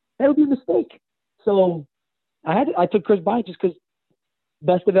 That would be a mistake. So I took Chris Bryant just because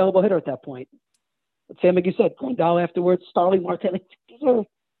best available hitter at that point. But Sam, like you said, Grandal afterwards, Starling Marte.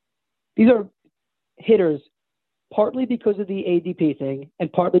 These are hitters, partly because of the ADP thing,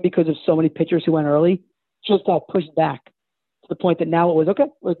 and partly because of so many pitchers who went early, just got pushed back to the point that now it was okay.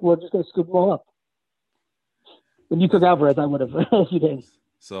 We're just going to scoop them all up. When you took Alvarez, I would have. You did.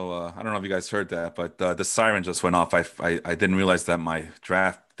 So I don't know if you guys heard that, but the siren just went off. I didn't realize that my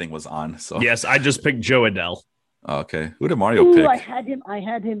draft thing was on. So yes, I just picked Joe Adell. Okay, who did Mario pick? I had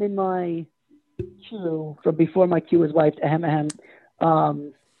him in my queue from before my queue was wiped. Damn,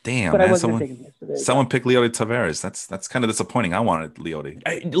 but man, someone picked Leody Taveras. That's kind of disappointing. I wanted Leody.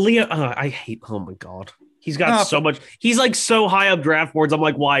 I hate. Oh my god, he's got so much. He's like so high up draft boards. I'm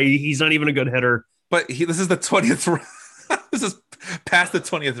like, why? He's not even a good hitter. But this is the 20th round. This is past the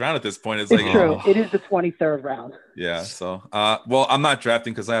 20th round at this point. It's like, true. It is the 23rd round. Yeah. So, well, I'm not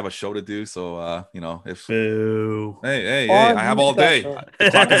drafting because I have a show to do. So, if hey, I have all day.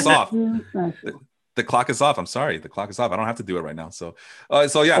 The clock is off. The clock is off. I'm sorry. The clock is off. I don't have to do it right now. So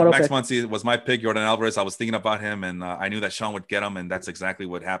Max Muncy was my pick. Yordan Alvarez. I was thinking about him, and I knew that Sean would get him, and that's exactly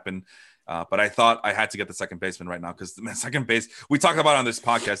what happened. But I thought I had to get the second baseman right now because second base, we talked about on this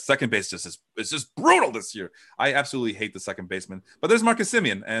podcast, second base it's just brutal this year. I absolutely hate the second baseman. But there's Marcus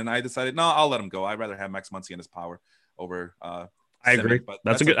Semien, and I decided, no, I'll let him go. I'd rather have Max Muncy in his power over I agree. But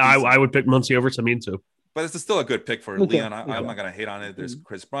that's a good I would pick Muncy over Semien too. But it's still a good pick for Leon. I'm not going to hate on it. There's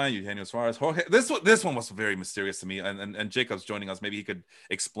Chris Bryant, Eugenio Suarez, Jorge. This one was very mysterious to me. And Jacob's joining us. Maybe he could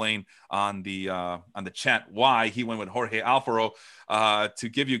explain on the chat why he went with Jorge Alfaro. To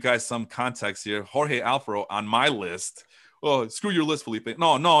give you guys some context here, Jorge Alfaro on my list. Oh, screw your list, Felipe.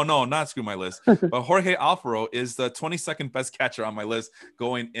 No, not screw my list. But Jorge Alfaro is the 22nd best catcher on my list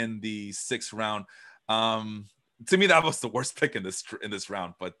going in the 6th round. To me, that was the worst pick in this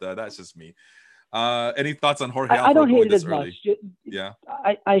round. But that's just me. Any thoughts on Jorge Alfaro? I don't hate it as much. Yeah,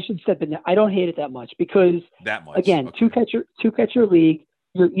 I should step in there. I don't hate it that much because again, two catcher league.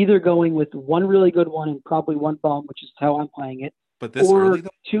 You're either going with one really good one and probably one bum, which is how I'm playing it. But this or early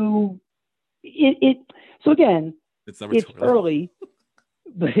though? So again, it's never too early,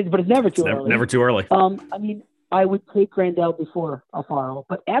 but it's never too early. Never too early. I mean, I would take Grandal before Alfaro,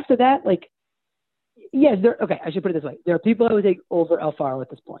 but after that, yes, I should put it this way: there are people I would take over Alfaro at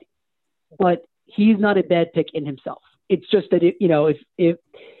this point, but he's not a bad pick in himself. It's just that if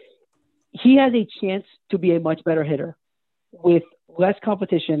he has a chance to be a much better hitter with less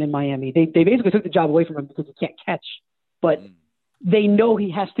competition in Miami. They basically took the job away from him because he can't catch, but they know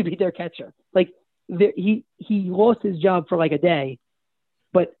he has to be their catcher. Like he lost his job for like a day,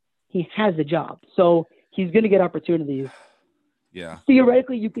 but he has a job, so he's going to get opportunities. Yeah.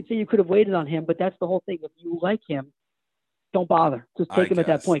 Theoretically, you could say you could have waited on him, but that's the whole thing. If you like him, don't bother. Just take him at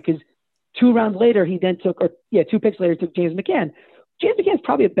that point, because 2 rounds later, he then took, 2 picks later, took James McCann. James McCann's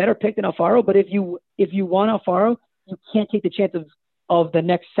probably a better pick than Alfaro, but if you want Alfaro, you can't take the chance of the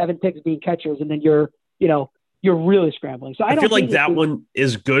next 7 picks being catchers, and then you're really scrambling. So I feel like that one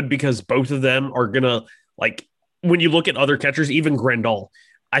is good because both of them are gonna, like, when you look at other catchers, even Grandal,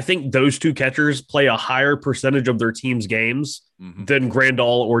 I think those 2 catchers play a higher percentage of their team's games than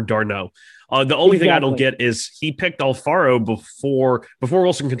Grandal or d'Arnaud. The only thing I don't get is he picked Alfaro before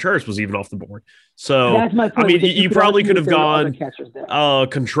Wilson Contreras was even off the board. So that's my point. I mean, you probably could have gone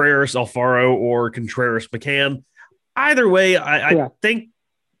Contreras Alfaro or Contreras McCann. Either way, I think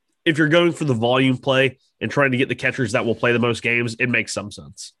if you're going for the volume play and trying to get the catchers that will play the most games, it makes some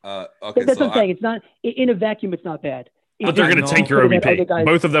sense. Okay, that's what I'm saying. It's not in a vacuum. It's not bad. But they're going to tank your OBP.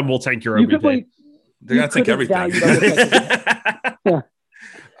 Both of them will tank your OBP. They're going to tank everything. Yeah.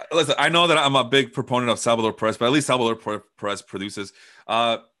 Listen, I know that I'm a big proponent of Salvador Perez, but at least Salvador Perez produces.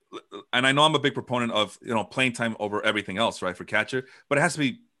 And I know I'm a big proponent of playing time over everything else, right, for catcher. But it has to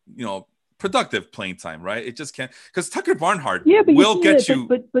be productive playing time, right? It just can't, because Tucker Barnhart will get you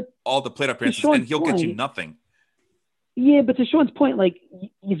all the plate appearances, and he'll get you nothing. Yeah, but to Sean's point, like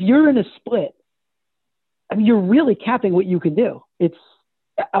if you're in a split, I mean, you're really capping what you can do.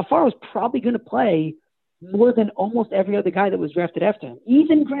 Alfaro's probably going to play more than almost every other guy that was drafted after him,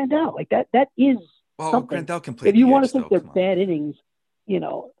 even Grandal. Like that is something. Grandal can play. If you want to think they're bad innings,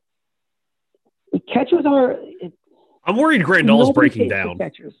 catchers are. I'm worried Grandal's breaking down.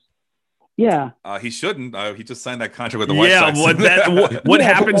 Catchers. Yeah. He shouldn't. He just signed that contract with the White Sox. What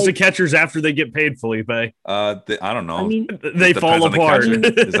happens to catchers after they get paid, Felipe? I don't know. I mean, they fall apart.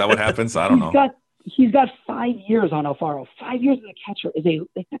 Is that what happens? I don't know. He's got 5 years on Alfaro. 5 years as a catcher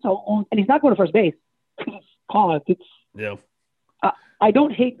that's a long, and he's not going to first base. Yeah. I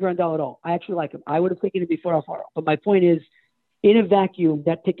don't hate Grandal at all. I actually like him. I would have taken him before Alfaro. But my point is, in a vacuum,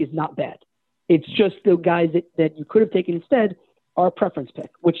 that pick is not bad. It's just the guys that you could have taken instead are a preference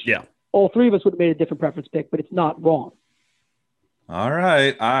pick, which all 3 of us would have made a different preference pick, but it's not wrong. All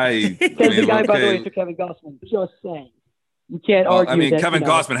right. The guy, by the way, took Kevin Gausman. Just saying. You can't argue. I mean, Kevin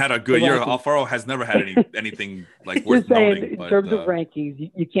Gausman had a good year. Alfaro has never had anything like worth noting. In terms of rankings,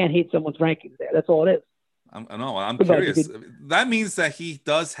 you can't hate someone's rankings there. That's all it is. I'm curious. That means that he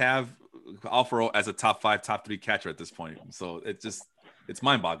does have Alfaro as a top 5, top 3 catcher at this point. So it's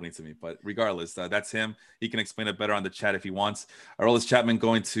mind-boggling to me. But regardless, that's him. He can explain it better on the chat if he wants. Aroldis Chapman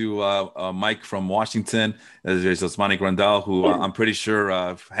going to Mike from Washington. There's Yasmani Grandal, who I'm pretty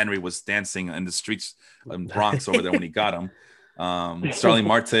sure Henry was dancing in the streets in Bronx over there when he got him. Starling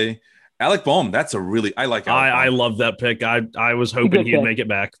Marte. Alec Bohm. That's I like Alec Bohm. I love that pick. I was hoping he'd make it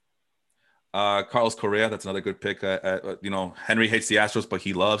back. Carlos Correa, that's another good pick. Henry hates the Astros, but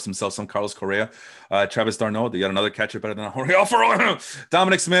he loves himself some Carlos Correa. Travis d'Arnaud, they got another catcher better than Jorge Alfaro.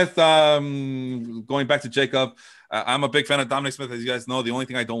 Dominic Smith, going back to Jacob. I'm a big fan of Dominic Smith, as you guys know. The only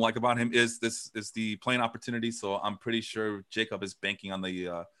thing I don't like about him is the playing opportunity. So I'm pretty sure Jacob is banking on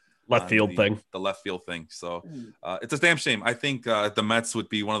the left field thing. So it's a damn shame. I think the Mets would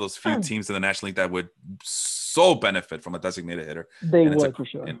be one of those few teams in the National League that would so benefit from a designated hitter. They would, for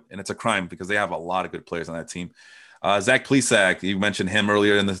sure. And it's a crime because they have a lot of good players on that team. Zach Plesac, you mentioned him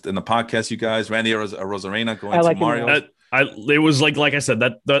earlier in the podcast, you guys. Randy Arozarena going to Mario. It was like I said,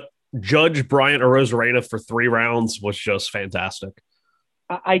 that Judge Bryant Arozarena for 3 rounds was just fantastic.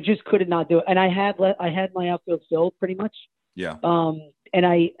 I just could not do it. And I had my outfield filled pretty much. Yeah. And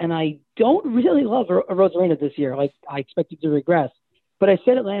I don't really love Arozarena this year. Like, I expected to regress. But I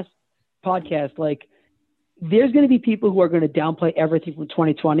said it last podcast, like, there's going to be people who are going to downplay everything from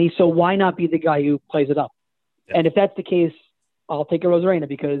 2020. So why not be the guy who plays it up? Yeah. And if that's the case, I'll take Arozarena,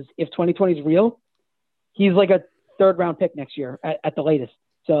 because if 2020 is real, he's like a 3rd round pick next year at the latest.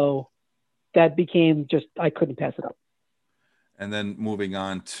 So that became I couldn't pass it up. And then moving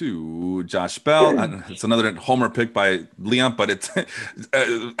on to Josh Bell. It's another homer pick by Leon, but it's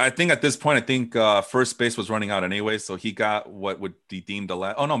I think at this point, first base was running out anyway, so he got what would be deemed a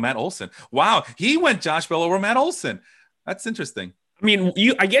last. Oh no, Matt Olson. Wow, he went Josh Bell over Matt Olson. That's interesting. I mean,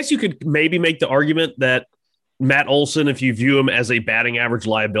 I guess you could maybe make the argument that Matt Olson, if you view him as a batting average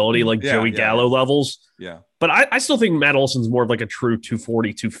liability, like Joey Gallo levels. Yeah. But I still think Matt Olson's more of like a true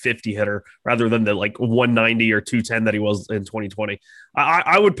 240, 250 hitter rather than the like 190 or 210 that he was in 2020.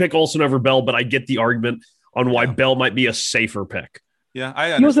 I would pick Olson over Bell, but I get the argument. on why Bell might be a safer pick. Yeah,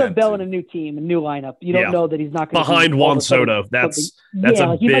 I understand. You also have Bell in a new team, a new lineup. You don't know that he's not going to behind Juan Soto. That's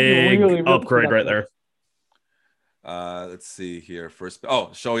a big upgrade right there. Let's see here. First,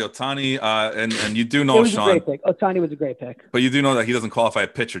 Shohei Ohtani, and you do know, it was Sean. A great pick. Ohtani was a great pick. But you do know that he doesn't qualify a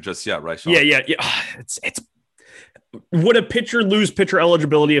pitcher just yet, right, Sean? Yeah. It's would a pitcher lose pitcher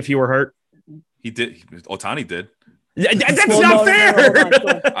eligibility if he were hurt? He did. Ohtani did. That's not fair.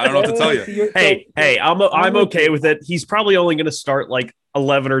 No, I don't know what to tell you. Hey, I'm okay with it. He's probably only going to start like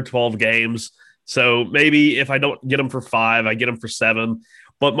 11 or 12 games. So maybe if I don't get him for 5, I get him for 7.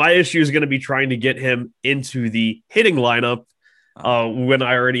 But my issue is going to be trying to get him into the hitting lineup when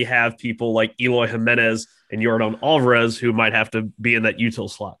I already have people like Eloy Jimenez and Yordan Alvarez who might have to be in that util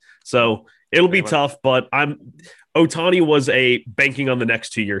slot. So it'll be tough, but Ohtani was a banking on the next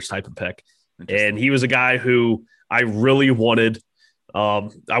 2 years type of pick. And he was a guy who I really wanted. I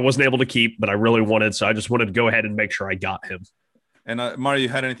wasn't able to keep, but I really wanted. So I just wanted to go ahead and make sure I got him. And Mario, you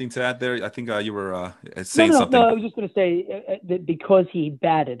had anything to add there? I think you were saying something. No, I was just going to say that because he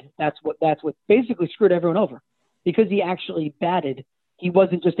batted, that's what basically screwed everyone over. Because he actually batted, he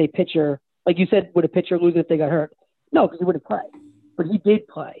wasn't just a pitcher. Like you said, would a pitcher lose if they got hurt? No, because he wouldn't play. But he did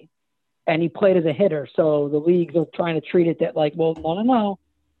play, and he played as a hitter. So the leagues are trying to treat it that like, well, no,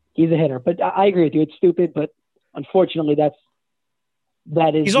 he's a hitter. But I agree with you. It's stupid, but unfortunately, that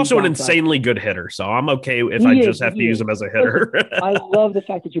is. He's also an insanely good hitter, so I'm okay if I just have to use him as a hitter. I love the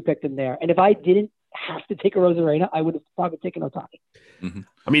fact that you picked him there, and if I didn't have to take a Rosarena, I would have probably taken Ohtani. Mm-hmm.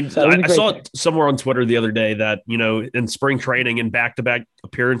 I mean, I saw it somewhere on Twitter the other day that in spring training and back-to-back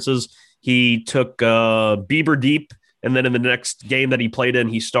appearances, he took Bieber deep. And then in the next game that he played in,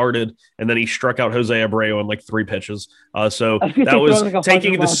 he started, and then he struck out Jose Abreu in like 3 pitches. So that was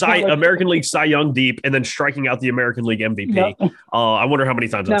taking the American League Cy Young deep and then striking out the American League MVP. Yep. I wonder how many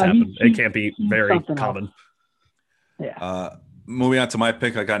times that's happened. It can't be very common. Yeah. Moving on to my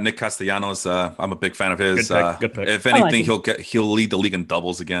pick, I got Nick Castellanos. I'm a big fan of his. Good pick. If anything, he'll lead the league in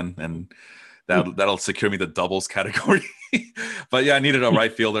doubles again, and that'll secure me the doubles category. But yeah, I needed a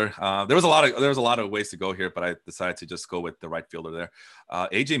right fielder. There was a lot of ways to go here, but I decided to just go with the right fielder there.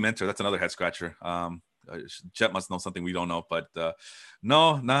 AJ Minter, that's another head scratcher. Jet must know something we don't know, but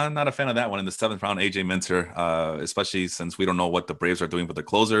no, not a fan of that one in the 7th round. AJ Minter, especially since we don't know what the Braves are doing with the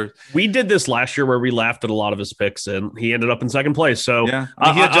closer. We did this last year where we laughed at a lot of his picks, and he ended up in 2nd place. So yeah,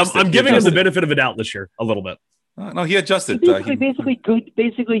 I'm giving him the benefit of the doubt this year a little bit. No, he adjusted.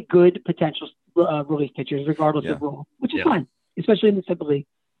 Basically good potential relief pitchers, regardless of role, which is fine, especially in the Simple League.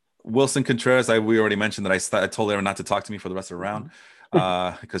 Wilson Contreras, we already mentioned that I told Aaron not to talk to me for the rest of the round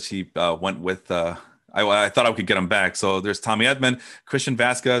because he went with. I thought I could get him back. So there's Tommy Edman, Christian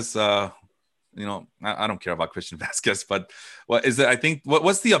Vasquez. I don't care about Christian Vasquez, but what is it? I think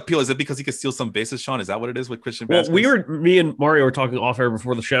what's the appeal? Is it because he could steal some bases, Sean? Is that what it is with Christian Vasquez? Me and Mario were talking off air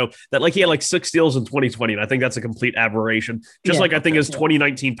before the show that he had like 6 steals in 2020, and I think that's a complete aberration. I think his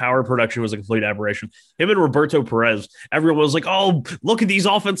 2019 power production was a complete aberration. Him and Roberto Perez, everyone was like, "Oh, look at these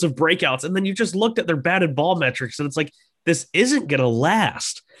offensive breakouts," and then you just looked at their batted ball metrics, and it's like this isn't going to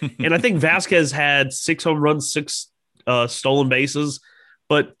last. And I think Vasquez had 6 home runs, 6 stolen bases.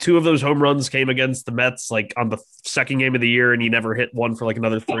 But 2 of those home runs came against the Mets, like on the 2nd game of the year, and he never hit one for like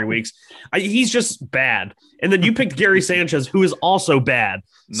another 3 weeks. He's just bad. And then you picked Gary Sanchez, who is also bad.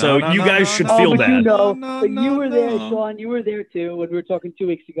 So you guys should feel bad. You were there, Sean. You were there too when we were talking 2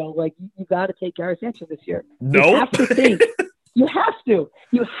 weeks ago. Like you got to take Gary Sanchez this year. No, you have to think. You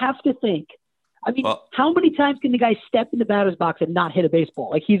have to think. I mean, how many times can the guy step in the batter's box and not hit a baseball?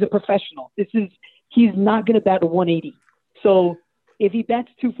 Like he's a professional. He's not going to bat a 180. So. If he bats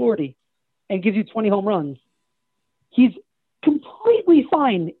 240 and gives you 20 home runs, he's completely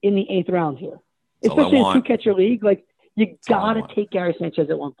fine in the 8th round here. Especially in a 2-catcher league. Like, you got to take Gary Sanchez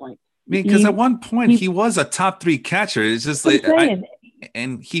at one point. I mean, because at one point he was a top 3 catcher. It's just like,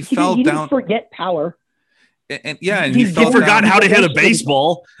 and he fell down. He didn't forget power. And he forgot how to hit a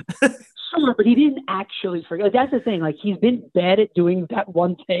baseball. Sure, but he didn't actually forget. Like, that's the thing. Like, he's been bad at doing that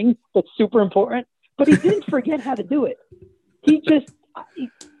one thing that's super important, but he didn't forget how to do it. He just, he's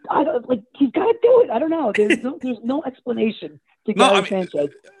got to do it. I don't know. There's no explanation to Gary Sanchez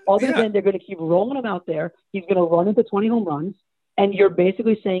other than they're going to keep rolling him out there. He's going to run into 20 home runs, and you're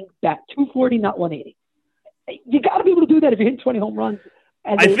basically saying bat 240, not 180. You got to be able to do that if you're hitting 20 home runs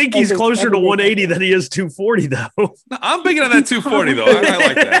I think he's closer to 180 than he is 240, though. No, I'm bigger than that 240, though. I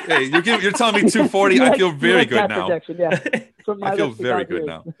like that. Hey, you're telling me 240. I feel very good now. Yeah. I feel very good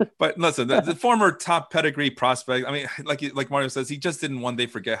now. But listen, the former top pedigree prospect. I mean, like Mario says, he just didn't one day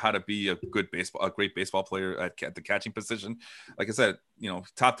forget how to be a great baseball player at the catching position. Like I said,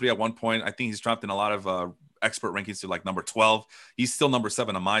 top 3 at one point. I think he's dropped in a lot of expert rankings to like number 12. He's still number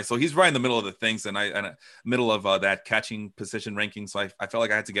 7 on mine, so he's right in the middle of the things and middle of that catching position ranking. So I felt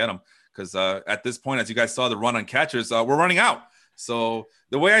like I had to get him because at this point, as you guys saw the run on catchers, we're running out. So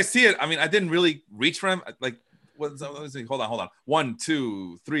the way I see it, I mean, I didn't really reach for him. Like, hold on. 1,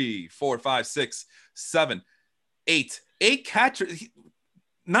 2, 3, 4, 5, 6, 7, 8 catchers.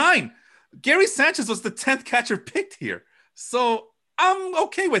 9. Gary Sanchez was the 10th catcher picked here, so I'm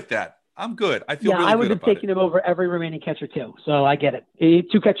okay with that. I'm good. I feel really I would good have taken him over every remaining catcher too. So I get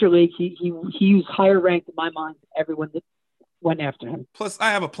it. 2 catcher league. He was higher ranked in my mind than everyone that went after him. Plus,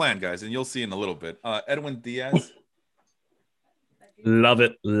 I have a plan, guys, and you'll see in a little bit. Edwin Diaz. Love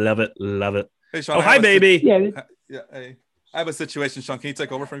it. Hey, Sean. Hi, baby. Hey, I have a situation. Sean, can you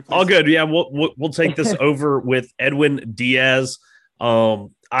take over for me, please? All good. Yeah, we'll take this over with Edwin Diaz.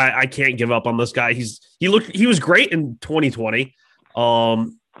 I can't give up on this guy. He was great in 2020.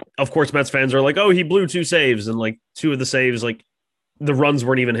 Of course, Mets fans are like, oh, he blew 2 saves, and like 2 of the saves, like the runs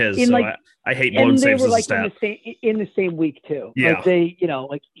weren't even his. I hate blown saves as a stat. In the same week too. Yeah.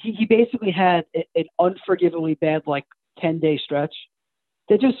 Like he basically had an unforgivably bad 10-day stretch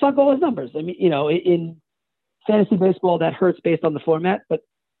that just sunk all his numbers. I mean, in fantasy baseball that hurts based on the format, but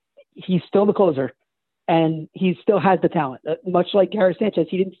he's still the closer, and he still has the talent. Much like Gary Sanchez,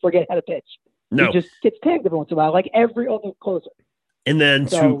 he didn't forget how to pitch. No. He just gets tagged every once in a while, like every other closer. And then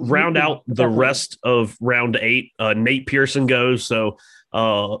to round out the rest of round 8, Nate Pearson goes. So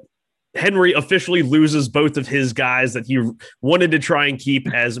Henry officially loses both of his guys that he wanted to try and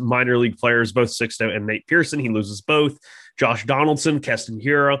keep as minor league players, both Sixto and Nate Pearson. He loses both. Josh Donaldson, Keston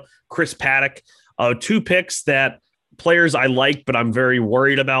Hiura, Chris Paddock, 2 picks that players I like, but I'm very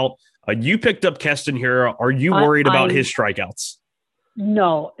worried about. You picked up Keston Hiura. Are you worried about his strikeouts?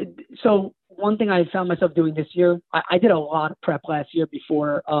 No. So one thing I found myself doing this year, I did a lot of prep last year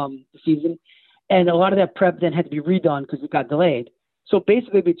before the season, and a lot of that prep then had to be redone because it got delayed. So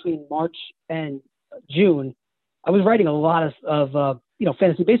basically between March and June, I was writing a lot of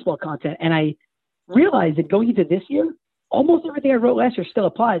fantasy baseball content, and I realized that going into this year, almost everything I wrote last year still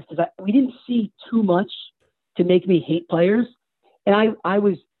applies because we didn't see too much to make me hate players. And I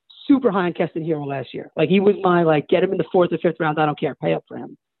was super high on Keston Hiura last year. Like, he was my, get him in the 4th or 5th round. I don't care. Pay up for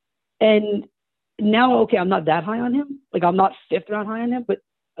him. And now, okay, I'm not that high on him. Like, I'm not 5th round high on him. But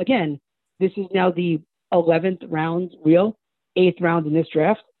again, this is now the 11th round real, 8th round in this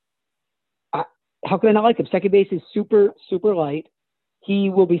draft. How can I not like him? Second base is super, super light. He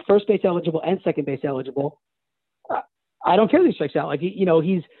will be first base eligible and second base eligible. I don't care if he strikes out.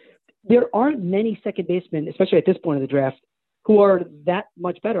 There aren't many second basemen, especially at this point of the draft, who are that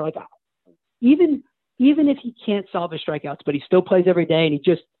much better. Like, even if he can't solve his strikeouts, but he still plays every day and he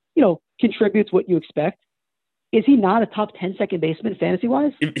just, contributes what you expect. Is he not a top 10 second baseman fantasy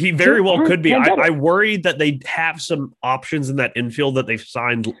wise? He very well could be. I worry that they have some options in that infield that they've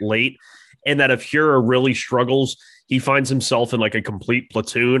signed late, and that if Hiura really struggles, he finds himself in like a complete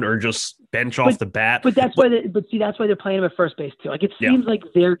platoon or just bench off the bat. But that's why they're playing him at first base too. Like, it seems like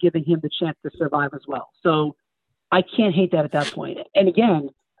they're giving him the chance to survive as well. So I can't hate that at that point. And again,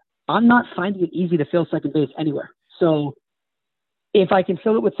 I'm not finding it easy to fill second base anywhere. So if I can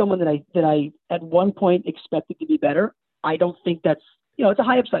fill it with someone that I at one point expected to be better, I don't think that's, it's a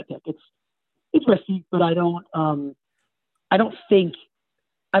high upside pick. It's risky, but I don't think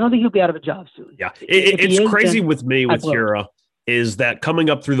he'll be out of a job soon. Yeah. It's crazy with me with Hiura is that coming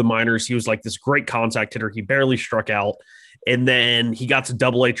up through the minors, he was like this great contact hitter. He barely struck out. And then he got to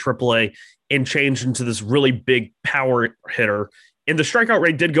AA, AAA and changed into this really big power hitter. And the strikeout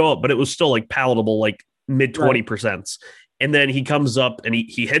rate did go up, but it was still like palatable, like mid 20%. Right. And then he comes up and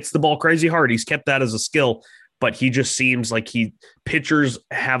he hits the ball crazy hard. He's kept that as a skill, but he just seems like pitchers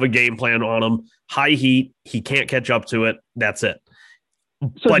have a game plan on him. High heat. He can't catch up to it. That's it.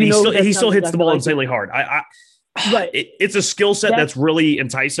 So but he still hits the ball insanely hard. Right. It's a skill set that's really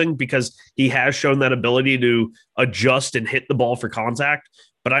enticing because he has shown that ability to adjust and hit the ball for contact.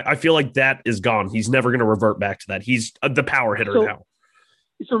 But I feel like that is gone. He's never going to revert back to that. He's the power hitter now.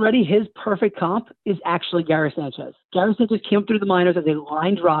 So already his perfect comp is actually Gary Sanchez. Gary Sanchez came through the minors as a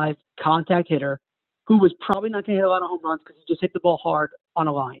line drive contact hitter who was probably not going to hit a lot of home runs because he just hit the ball hard on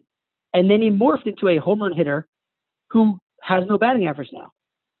a line. And then he morphed into a home run hitter who has no batting average now.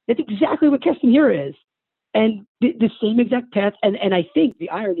 That's exactly what Keston Hiura is. And the same exact path. And I think the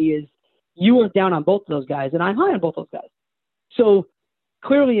irony is you are down on both of those guys, and I'm high on both those guys. So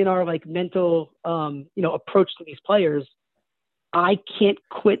clearly in our like mental, approach to these players, I can't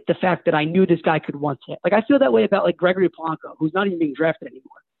quit the fact that I knew this guy could once hit. Like I feel that way about like Gregory Polanco, who's not even being drafted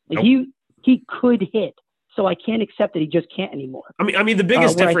anymore. Like he could hit. So I can't accept that he just can't anymore. I mean, the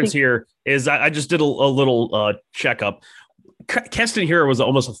biggest difference here is I just did a little checkup. Keston Hiura was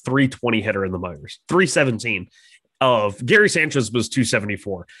almost a 320 hitter in the minors, 317. Of Gary Sanchez was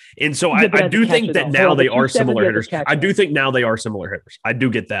 274. And so I do think that now they are similar hitters. I do think now they are similar hitters. I do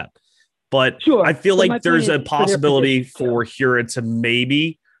get that. But sure. I feel like there's a possibility for Hiura to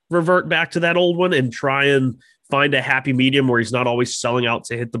maybe revert back to that old one and try and find a happy medium where he's not always selling out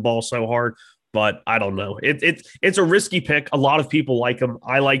to hit the ball so hard. But I don't know. It's a risky pick. A lot of people like him.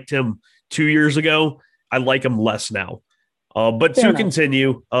 I liked him 2 years ago. I like him less now. But Fair enough.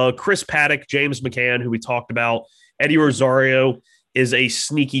 Continue, Chris Paddock, James McCann, who we talked about, Eddie Rosario is a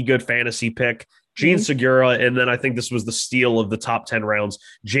sneaky good fantasy pick. Gene Segura, and then I think this was the steal of the top 10 rounds.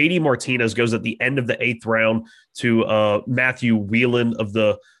 JD Martinez goes at the end of the 8th round to Matthew Whelan of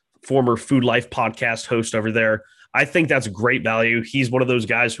the former Food Life podcast host over there. I think that's great value. He's one of those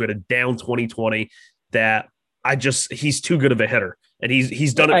guys who had a down 2020 that he's too good of a hitter. And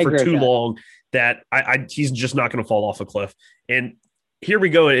he's done it for too long that he's just not going to fall off a cliff. And here we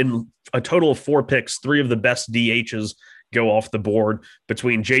go in a total of 4 picks. 3 of the best DHs go off the board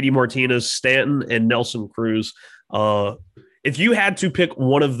between JD Martinez, Stanton, and Nelson Cruz. If you had to pick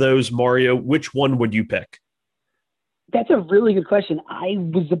one of those, Mario, which one would you pick? That's a really good question. I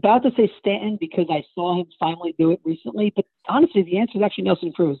was about to say Stanton because I saw him finally do it recently, but honestly, the answer is actually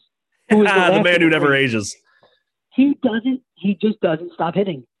Nelson Cruz. Who is the man who never ages. He just doesn't stop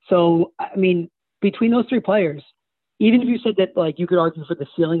hitting. So, I mean, between those 3 players, even if you said that, like, you could argue for the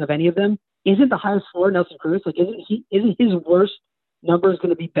ceiling of any of them, isn't the highest floor Nelson Cruz? Like, isn't his worst numbers going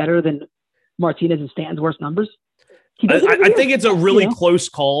to be better than Martinez and Stanton's worst numbers? I think it's a really close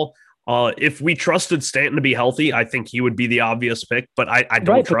call. If we trusted Stanton to be healthy, I think he would be the obvious pick, but I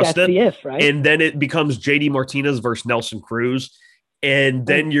don't trust it. Right? And then it becomes JD Martinez versus Nelson Cruz. And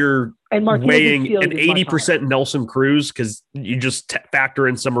then you're weighing an 80% Nelson Cruz because you just factor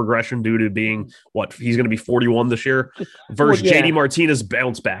in some regression due to being he's going to be 41 this year versus JD Martinez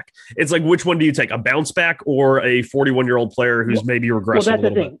bounce back. It's like, which one do you take, a bounce back or a 41-year-old player who's maybe regressing a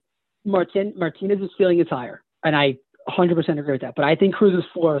little bit? Martinez's ceiling is higher, and I 100% agree with that. But I think Cruz's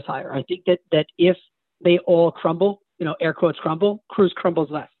floor is higher. I think that if they all crumble, air quotes crumble, Cruz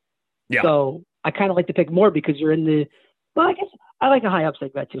crumbles less. Yeah. So I kind of like to pick more because you're in the. Well, I guess I like a high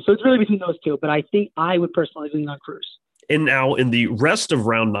upside bet too. So it's really between those 2, but I think I would personally lean on Cruz. And now in the rest of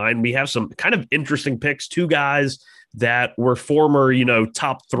round 9, we have some kind of interesting picks. 2 guys that were former,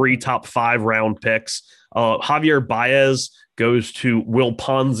 top 3, top 5 round picks. Javier Baez goes to Will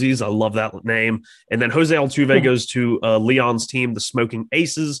Ponzi's. I love that name. And then Jose Altuve goes to Leon's team, the Smoking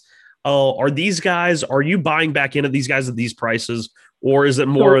Aces. Are you buying back in at these guys at these prices? Or is it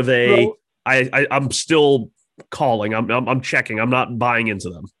more of a, I'm still calling. I'm checking. I'm not buying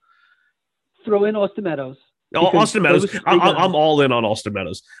into them. Throw in Austin Meadows. Austin Meadows. I'm all in on Austin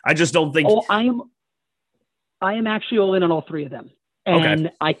Meadows. I just don't think. I am actually all in on all 3 of them. And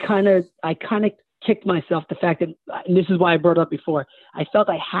okay. I kind of kicked myself the fact that, and this is why I brought it up before. I felt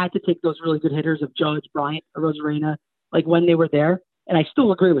I had to take those really good hitters of Judge, Bryant, Rosarena, like when they were there, and I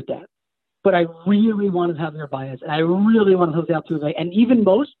still agree with that. But I really wanted Javier Baez, and I really wanted Jose Altuve, and even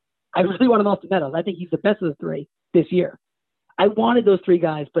most. I really wanted Austin Meadows. I think he's the best of the 3 this year. I wanted those 3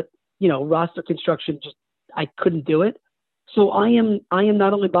 guys, but roster construction I couldn't do it. So I am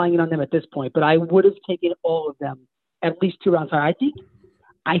not only buying in on them at this point, but I would have taken all of them at least 2 rounds higher.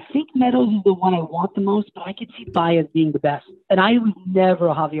 I think Meadows is the one I want the most, but I could see Baez being the best. And I was never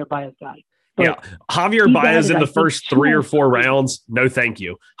a Javier Baez guy. Yeah, Javier Baez in the first 3 or 4 rounds, no thank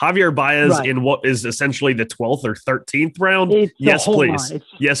you. Javier Baez in what is essentially the 12th or 13th round, yes, please.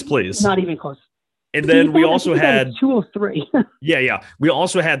 Yes, please. Not even close. And then we also had 203. Yeah. We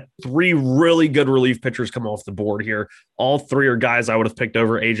also had 3 really good relief pitchers come off the board here. All 3 are guys I would have picked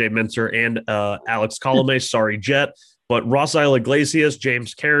over AJ Minter and Alex Colomé. Sorry, Jet. But Rafael Iglesias,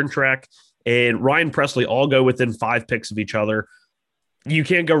 James Karinchak, and Ryan Presley all go within 5 picks of each other. You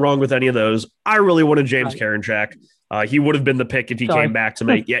can't go wrong with any of those. I really wanted James Karinchak. He would have been the pick if he came back to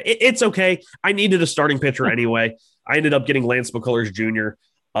make. Yeah, it's okay. I needed a starting pitcher anyway. I ended up getting Lance McCullers Jr.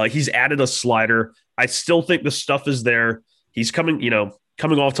 He's added a slider. I still think the stuff is there. He's coming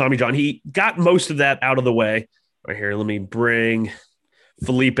off Tommy John. He got most of that out of the way. Right here, let me bring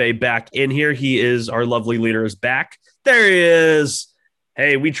Felipe back in here. Our lovely leader is back. There he is.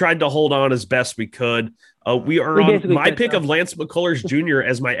 Hey, we tried to hold on as best we could. We are We on basically my said pick so. of Lance McCullers Jr.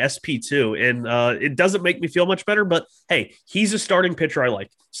 as my SP2, and it doesn't make me feel much better, but hey, he's a starting pitcher I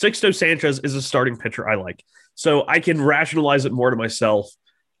like. Sixto Sanchez is a starting pitcher I like. So I can rationalize it more to myself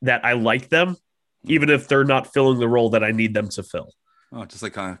that I like them, even if they're not filling the role that I need them to fill. Oh, just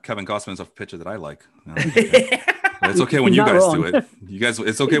like Kevin Gossman's a pitcher that I like. You know, okay. It's okay when You're you not guys wrong. do it.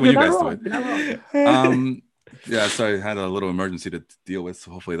 It's okay when You're you not guys wrong. do You're not it. wrong. Yeah, sorry, I had a little emergency to deal with,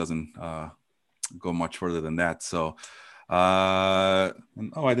 so hopefully it doesn't go much further than that. So, I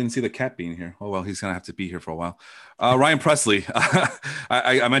didn't see the cat being here. Oh well, he's gonna have to be here for a while. Ryan Presley,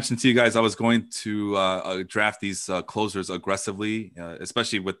 I mentioned to you guys I was going to draft these closers aggressively,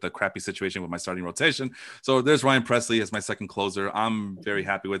 especially with the crappy situation with my starting rotation. So there's Ryan Presley as my second closer. I'm very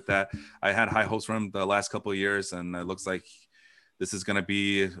happy with that. I had high hopes for him the last couple of years, and it looks like this is going to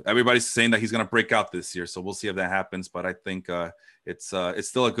be, everybody's saying that he's going to break out this year. So we'll see if that happens. But I think it's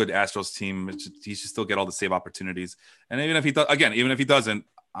still a good Astros team. He should still get all the save opportunities. And even if he does, again, even if he doesn't,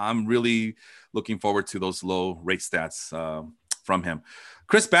 I'm really looking forward to those low rate stats from him.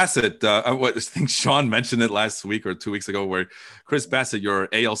 Chris Bassett, I think Sean mentioned it last week or 2 weeks ago, where Chris Bassett, your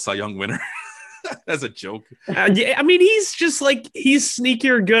AL Cy Young winner. That's a joke. Yeah, I mean, he's just like, he's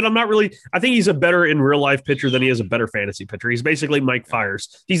sneakier good. I think he's a better in real life pitcher than he is a better fantasy pitcher. He's basically Mike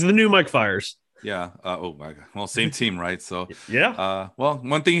Fiers. He's the new Mike Fiers. Yeah. Well, same team, right? So yeah. Well,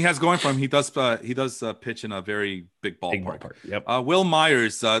 one thing he has going for him, he does pitch in a very big ballpark. Yep. Will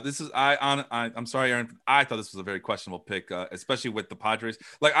Myers. This is I'm sorry, Aaron. I thought this was a very questionable pick, especially with the Padres.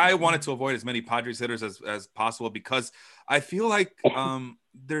 Like, I wanted to avoid as many Padres hitters as possible because I feel like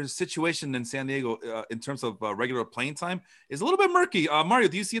their situation in San Diego in terms of regular playing time is a little bit murky. Mario,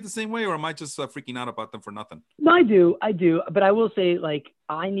 do you see it the same way, or am I just freaking out about them for nothing? No, I do. But I will say, like,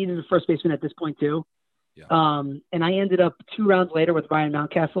 I needed a first baseman at this point too. Yeah. And I ended up 2 rounds later with Ryan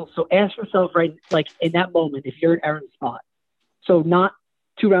Mountcastle. So ask yourself, right, like in that moment, if you're in Aaron's spot. So not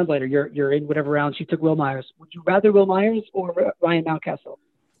 2 rounds later, you're in whatever round she took Will Myers. Would you rather Will Myers or Ryan Mountcastle?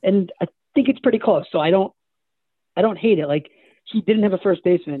 And I think it's pretty close. So I don't hate it. Like, he didn't have a first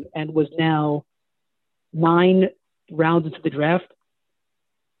baseman and was now 9 rounds into the draft.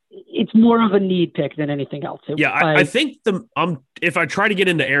 It's more of a need pick than anything else. I think if I try to get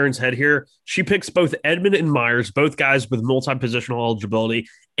into Aaron's head here, she picks both Edman and Myers, both guys with multi-positional eligibility,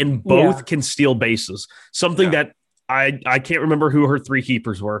 and both can steal bases. Something that I can't remember who her 3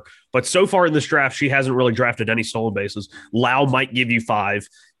 keepers were, but so far in this draft, she hasn't really drafted any stolen bases. Lau might give you 5.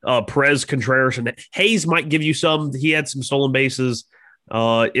 Perez, Contreras, and Hayes might give you some. He had some stolen bases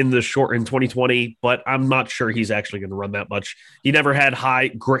in 2020, but I'm not sure he's actually going to run that much. He never had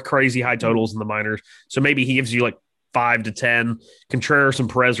crazy high totals in the minors, so maybe he gives you like 5 to 10. Contreras and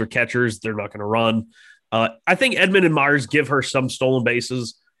Perez are catchers; they're not going to run. I think Edman and Myers give her some stolen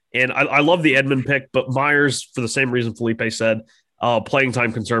bases, and I love the Edman pick, but Myers, for the same reason Felipe said, playing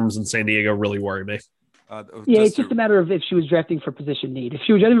time concerns in San Diego really worry me. It's just a matter of if she was drafting for position need. If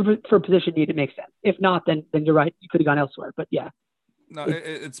she was drafting for position need, it makes sense. If not, then you're right. You could have gone elsewhere. But yeah. No,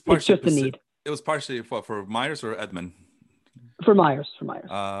 it's partially just a need. It was partially for Myers or Edman? For Myers.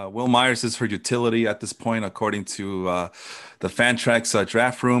 Will Myers is her utility at this point, according to the Fantrax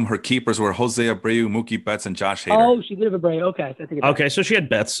draft room. Her keepers were Jose Abreu, Mookie Betts, and Josh Hader. Oh, she did have Abreu. Okay. Okay, so she had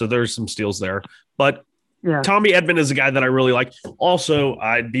Betts, so there's some steals there. But yeah. Tommy Edman is a guy that I really like. Also,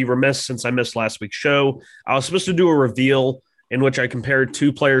 I'd be remiss since I missed last week's show. I was supposed to do a reveal in which I compared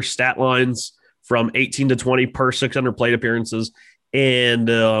 2 players' stat lines from 18 to 20 per 600 plate appearances. And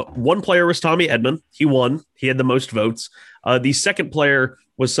one player was Tommy Edman. He won. He had the most votes. The second player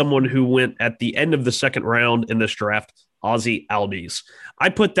was someone who went at the end of the second round in this draft, Ozzie Albies. I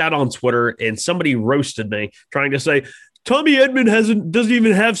put that on Twitter, and somebody roasted me, trying to say, Tommy Edman doesn't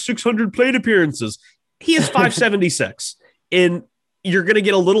even have 600 plate appearances. He is 576, and you're going to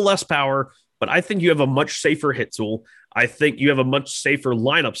get a little less power, but I think you have a much safer hit tool. I think you have a much safer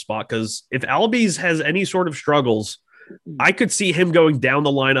lineup spot, because if Albies has any sort of struggles, I could see him going down the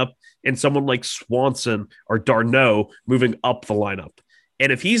lineup and someone like Swanson or d'Arnaud moving up the lineup.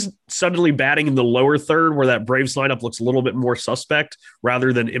 And if he's suddenly batting in the lower third where that Braves lineup looks a little bit more suspect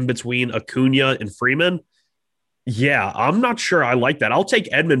rather than in between Acuna and Freeman, yeah, I'm not sure I like that. I'll take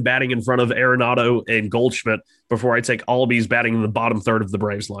Edman batting in front of Arenado and Goldschmidt before I take Albies batting in the bottom third of the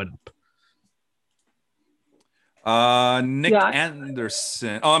Braves lineup. Nick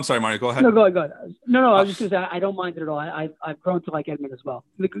Anderson. Oh, I'm sorry, Mario. Go ahead. No, go ahead. No, I was just going to say I don't mind it at all. I've grown to like Edman as well.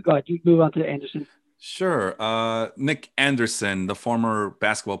 Go ahead. You move on to Anderson. Sure. Nick Anderson, the former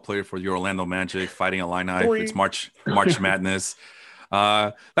basketball player for the Orlando Magic, fighting Illini. It's March Madness.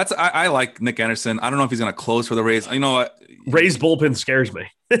 I like Nick Anderson. I don't know if he's going to close for the Rays. You know what? Ray's bullpen scares me.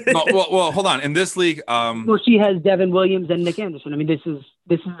 No, well, hold on. In this league, Well, she has Devin Williams and Nick Anderson. I mean, this is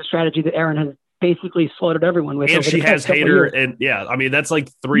the strategy that Aaron has basically slaughtered everyone with. And she has Hader, and I mean that's like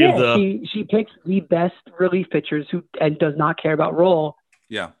three of the. She picks the best relief pitchers and does not care about role.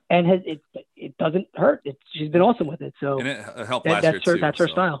 Yeah, and it doesn't hurt. She's been awesome with it. So and it helped last year too. That's her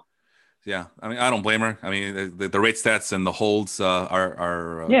style. Yeah, I mean, I don't blame her. I mean, the rate stats and the holds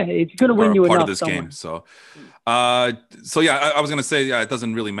are it's going to win you part enough of this somewhere. game. So yeah, I was going to say, it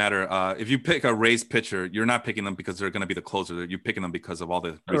doesn't really matter. If you pick a Rays pitcher, you're not picking them because they're going to be the closer. You're picking them because of all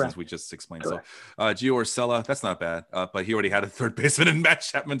the reasons we just explained. Correct. So Gio Urshela, that's not bad, but he already had a third baseman in Matt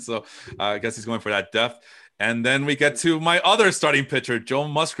Chapman, so I guess he's going for that depth. And then we get to my other starting pitcher, Joe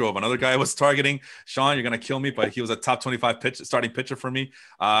Musgrove, another guy I was targeting. Sean, you're gonna kill me, but he was a top 25 starting pitcher for me.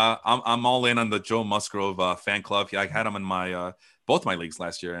 I'm all in on the Joe Musgrove fan club. I had him in my both my leagues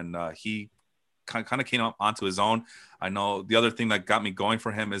last year, and he kind of came up onto his own. I know the other thing that got me going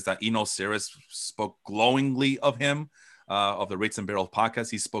for him is that Eno Saris spoke glowingly of him, of the Rates and Barrels podcast.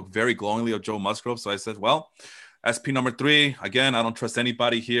 He spoke very glowingly of Joe Musgrove. So I said, well, SP number 3, again, I don't trust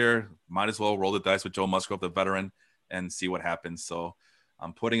anybody here. Might as well roll the dice with Joe Musgrove, the veteran, and see what happens. So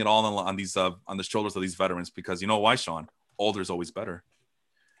I'm putting it all on these on the shoulders of these veterans because you know why, Sean? Older is always better.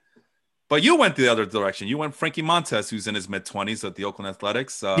 But you went the other direction. You went Frankie Montas, who's in his mid-20s at the Oakland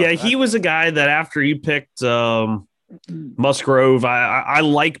Athletics. He was a guy that after you picked Musgrove, I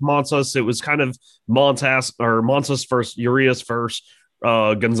like Montas. It was kind of Montas first, Urias first,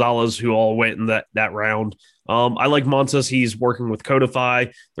 Gonzalez, who all went in that round. I like Montas. He's working with Codify.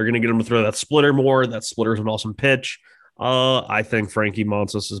 They're going to get him to throw that splitter more. That splitter is an awesome pitch. I think Frankie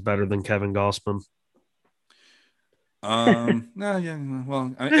Montas is better than Kevin Gausman. Not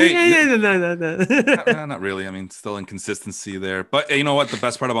really. I mean, still inconsistency there. But you know what? The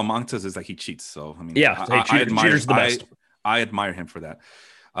best part about Montas is that he cheats. So I mean, cheater's the best. I admire him for that.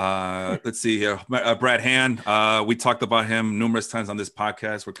 Let's see here. Brad Hand. We talked about him numerous times on this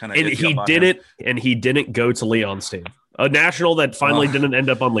podcast. We're kind of he didn't go to Leon's team. A national that finally didn't end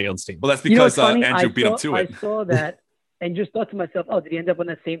up on Leon's team. Well, that's because Andrew beat him to it. I saw that and just thought to myself, oh, did he end up on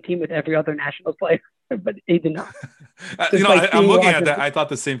the same team with every other national player? But he did not. I'm looking at that. I thought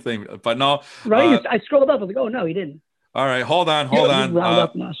the same thing, but no. Right? I scrolled up. I was like, oh, no, he didn't. All right, hold on.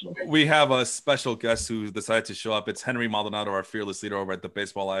 We have a special guest who decided to show up. It's Henry Maldonado, our fearless leader over at the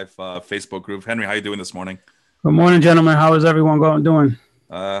Baseball Life Facebook group. Henry, how you doing this morning? Good morning, gentlemen. How is everyone doing?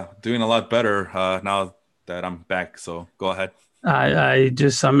 Doing a lot better now that I'm back. So go ahead.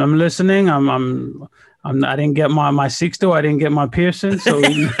 I'm listening. I didn't get my Sixto. I didn't get my Pearson. So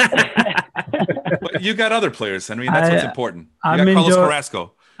but you got other players, Henry. That's what's important. You got Carlos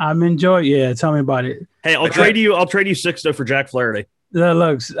Carrasco. I'm enjoying. Yeah, tell me about it. Hey, I'll trade you Sixto for Jack Flaherty.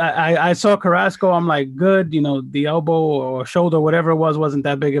 Looks, I saw Carrasco. I'm like, good. You know, the elbow or shoulder, whatever it wasn't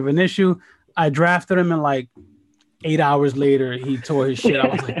that big of an issue. I drafted him and like 8 hours later, he tore his shit. I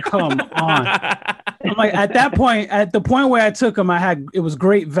was like, come on. I'm like, at the point where I took him, it was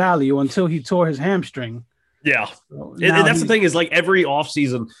great value until he tore his hamstring. Yeah. So and that's the thing is like every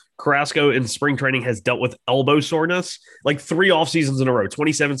offseason, Carrasco in spring training has dealt with elbow soreness, like 3 off seasons in a row,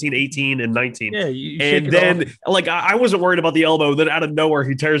 2017, 18, and 19. Yeah. And then like, I wasn't worried about the elbow. Then out of nowhere,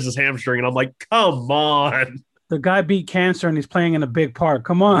 he tears his hamstring. And I'm like, come on. The guy beat cancer and he's playing in a big park.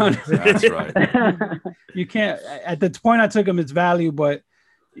 Come on. That's right. You can't, at the point I took him, it's value, but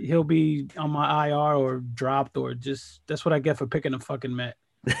he'll be on my IR or dropped or just, that's what I get for picking a fucking Met.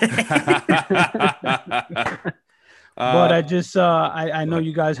 But I just I know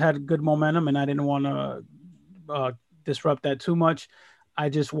you guys had good momentum and I didn't want to disrupt that too much. I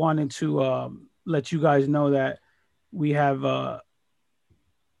just wanted to let you guys know that we have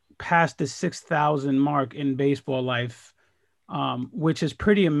passed the 6,000 mark in Baseball Life, which is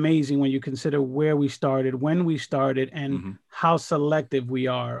pretty amazing when you consider where we started, when we started, and how selective we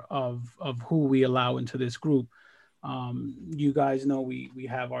are of who we allow into this group. You guys know we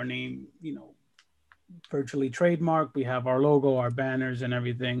have our name, virtually trademarked. We have our logo, our banners, and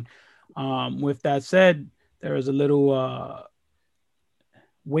everything. With that said, there is a little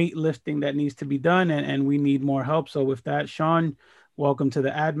weightlifting that needs to be done, and we need more help. So with that, Sean, welcome to the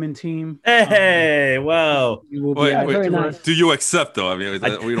admin team. Hey, wow. Wait, nice. Do you accept, though? I mean,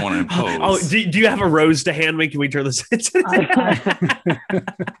 we don't want to impose. Oh, do you have a rose to hand me? Can we turn this into?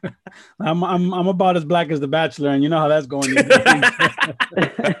 I'm about as black as The Bachelor, and you know how that's going.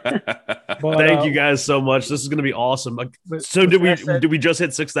 But, thank you guys so much. This is going to be awesome. So did we just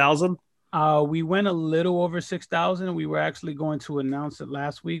hit 6,000? We went a little over 6,000. We were actually going to announce it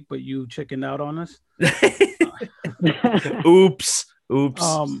last week, but you chickened out on us. Oops. Oops.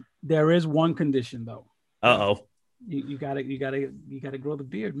 There is one condition though. Uh-oh. You gotta grow the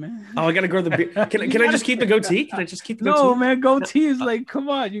beard, man. Oh, I gotta grow the beard. Can I just keep the goatee? Can I just keep the goatee? No, man, goatee is like, come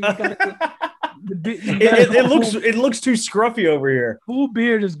on, you gotta. It looks too scruffy over here. Full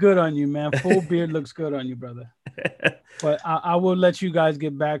beard is good on you, man. Full beard looks good on you, brother. But I will let you guys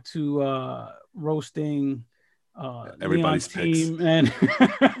get back to roasting everybody's team and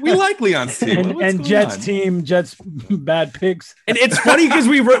we like Leon's team and Jets team. Jets bad picks. And it's funny because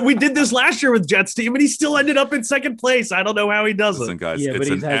we did this last year with Jets team, and he still ended up in second place. I don't know how he does it. Listen, guys, it's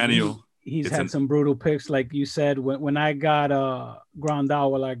an annual. He's had some brutal picks, like you said. When I got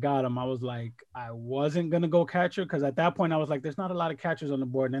Grandal, I got him. I was like, I wasn't gonna go catcher because at that point I was like, there's not a lot of catchers on the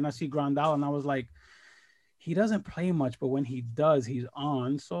board. And then I see Grandal, and I was like, he doesn't play much, but when he does, he's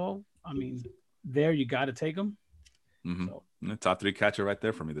on. So I mean, there you got to take him. Mm-hmm. So, top 3 catcher right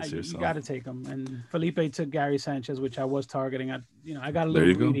there for me this year. You got to take him. And Felipe took Gary Sanchez, which I was targeting. I got a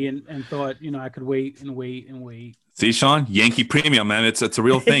little greedy and thought, I could wait. See, Sean, Yankee premium, man. It's a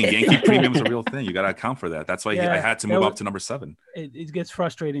real thing. Yankee premium is a real thing. You got to account for that. That's why I had to move up to number 7. It gets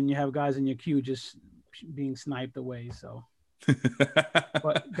frustrating. You have guys in your queue just being sniped away. So,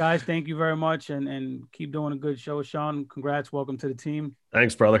 but guys, thank you very much, and keep doing a good show. Sean, congrats. Welcome to the team.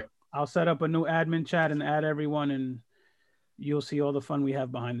 Thanks, brother. I'll set up a new admin chat and add everyone, and you'll see all the fun we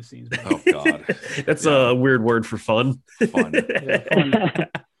have behind the scenes. Oh God, that's a weird word for fun. Fun.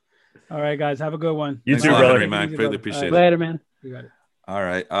 All right, guys, have a good one. You too, brother. Henry, man. Greatly appreciate it. Later, man. You got it. All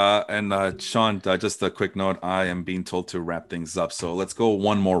right, and Sean, just a quick note. I am being told to wrap things up, so let's go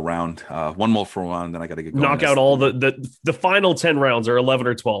one more round. One more for round, then I got to get going. Knock out all the final 10 rounds, or 11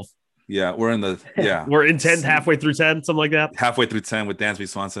 or 12. Yeah, we're in we're in 10, halfway through 10, something like that. Halfway through 10 with Dansby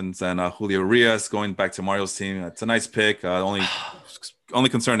Swanson and Julio Urias going back to Mario's team. It's a nice pick. Only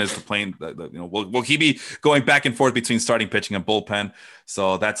concern is the plane. Will he be going back and forth between starting pitching and bullpen?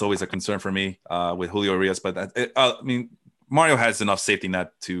 So that's always a concern for me with Julio Urias. But Mario has enough safety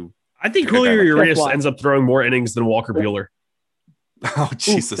net to. I think Julio Urias ends up throwing more innings than Walker Buehler. Oh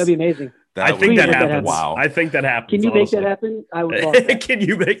Jesus, that'd be amazing. I think that happens. Wow. I think that happens. Can you make that happen? I would love that. Can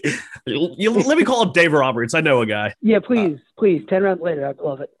you make let me call up Dave Roberts. I know a guy. Yeah, please. 10 rounds later. I'd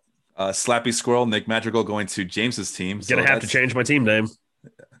love it. Slappy Squirrel, Nick Madrigal going to James's team. Gonna have to change my team name.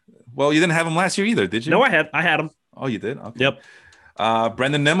 Well, you didn't have him last year either, did you? No, I had him. Oh, you did? Okay. Yep.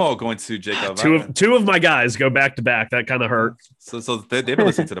 Brendan Nimmo going to Jacob. Two of my guys go back to back. That kind of hurt. So they've been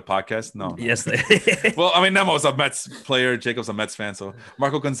listening to the podcast? No. Yes, they. Well, Nimmo's a Mets player. Jacob's a Mets fan. So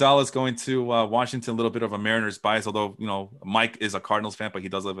Marco Gonzalez going to Washington, a little bit of a Mariners bias, although, Mike is a Cardinals fan, but he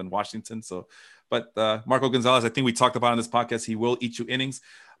does live in Washington. So, but Marco Gonzalez, I think we talked about on this podcast, he will eat you innings.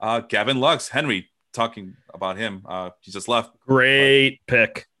 Gavin Lux, Henry, talking about him. He just left. Great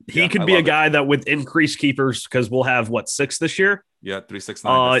pick. He could be a guy that with increased keepers, because we'll have 6 this year. Yeah,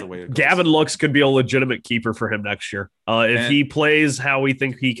 369. That's the way it goes. Gavin Lux could be a legitimate keeper for him next year. If he plays how we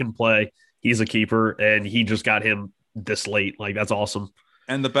think he can play, he's a keeper, and he just got him this late. Like, that's awesome.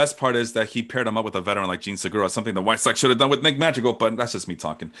 And the best part is that he paired him up with a veteran like Gene Segura, something the White Sox should have done with Nick Madrigal, but that's just me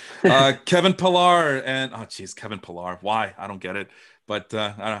talking. Kevin Pillar and Kevin Pillar. Why? I don't get it. But I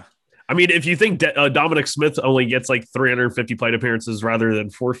don't know. I mean, if you think Dominic Smith only gets 350 plate appearances rather than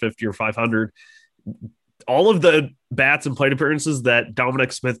 450 or 500, all of the bats and plate appearances that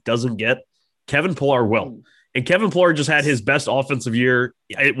Dominic Smith doesn't get, Kevin Pillar will. And Kevin Pillar just had his best offensive year.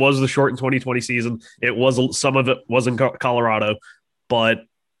 It was the shortened 2020 season. Some of it was in Colorado, but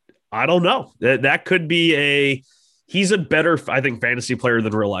I don't know. That could be he's a better, I think, fantasy player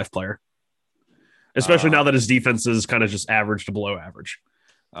than real life player, especially now that his defense is kind of just average to below average.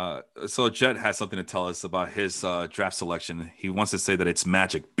 So Jet has something to tell us about his draft selection. He wants to say that it's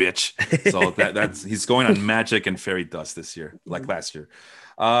magic, bitch. So that's he's going on magic and fairy dust this year, like last year.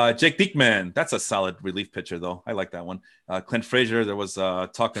 Jake Diekman, that's a solid relief pitcher, though. I like that one. Clint Frazier, there was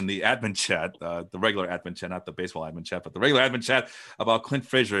talk in the admin chat, the regular admin chat, not the baseball admin chat, but the regular admin chat about Clint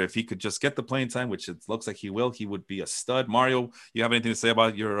Frazier. If he could just get the playing time, which it looks like he will, he would be a stud. Mario, you have anything to say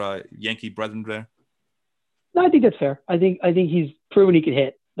about your Yankee brethren there? No, I think that's fair. I think he's proven he can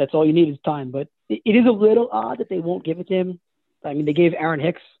hit. That's all you need is time. But it is a little odd that they won't give it to him. I mean, they gave Aaron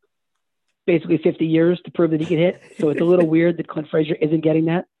Hicks basically 50 years to prove that he can hit. So it's a little weird that Clint Frazier isn't getting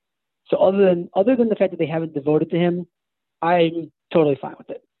that. So other than the fact that they haven't devoted to him, I'm totally fine with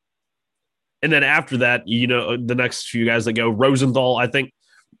it. And then after that, the next few guys that go, Rosenthal, I think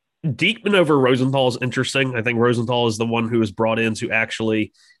Diekman over Rosenthal is interesting. I think Rosenthal is the one who was brought in to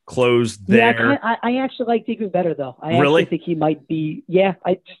actually close there. Yeah, I actually like Diekman better, though. I really actually think he might be. Yeah,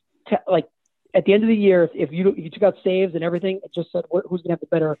 I just like at the end of the year, if you took out saves and everything, it just said who's going to have the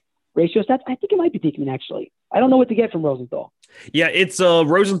better ratio stats, I think it might be Diekman, actually. I don't know what to get from Rosenthal. Yeah, it's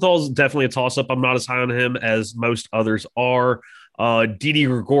Rosenthal's definitely a toss-up. I'm not as high on him as most others are. Didi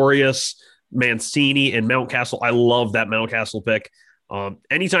Gregorius, Mancini, and Mountcastle. I love that Mountcastle pick.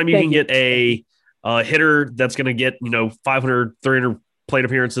 Anytime you can get a hitter that's going to get 500, 300 plate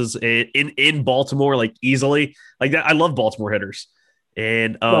appearances in Baltimore like easily like that. I love Baltimore hitters.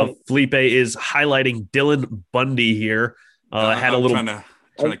 And Right. Felipe is highlighting Dylan Bundy here. Had a little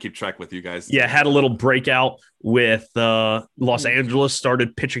trying to keep track with you guys. Yeah, had a little breakout with Los Angeles,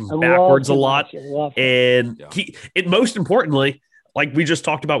 started pitching backwards a lot. And most importantly, like we just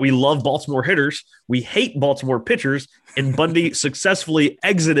talked about, we love Baltimore hitters. We hate Baltimore pitchers. And Bundy successfully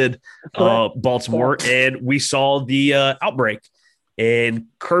exited Baltimore, and we saw the outbreak. And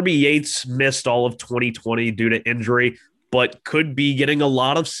Kirby Yates missed all of 2020 due to injury, but could be getting a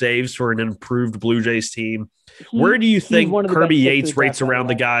lot of saves for an improved Blue Jays team. Where do you think Kirby Yates rates around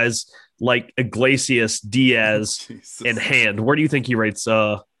the guys like Iglesias, Diaz, and Hand? Where do you think he rates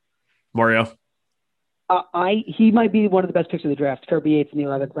Mario? He might be one of the best picks of the draft, Kirby Yates in the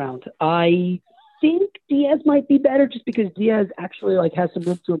 11th round. I think Diaz might be better just because Diaz actually has some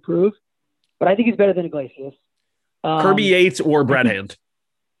room to improve, but I think he's better than Iglesias. Kirby Yates or Brad Hand?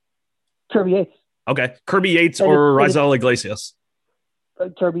 Kirby Yates. Okay. Kirby Yates or Raisel Iglesias?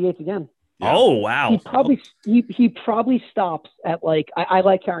 Kirby Yates again. Yeah. Oh, wow. He probably stops at I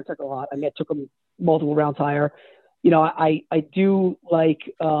like Karen Tucker a lot. I mean, I took him multiple rounds higher. I do like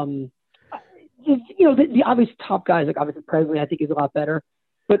the obvious top guys, like obviously Presley, I think is a lot better.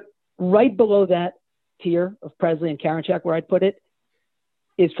 But right below that tier of Presley and Karinchak, where I'd put it,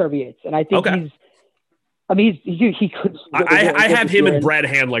 is Kirby Yates. And I think he could. I have him and Brad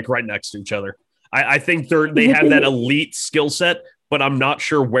Hand right next to each other. I think they have that elite skill set, but I'm not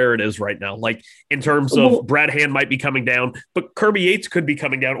sure where it is right now. Like in terms of Brad Hand might be coming down, but Kirby Yates could be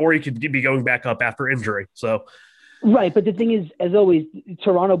coming down, or he could be going back up after injury. So, right. But the thing is, as always,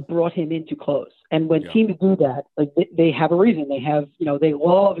 Toronto brought him in to close, and when teams do that, they have a reason. They have they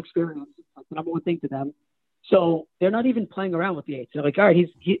love experience. That's the number one thing to them. So they're not even playing around with the Yates. They're like, all right,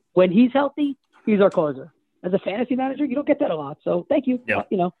 when he's healthy, he's our closer. As a fantasy manager, you don't get that a lot. So thank you. Yeah.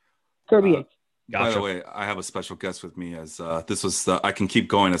 Kirby Yates. Gotcha. By the way, I have a special guest with me as this was I can keep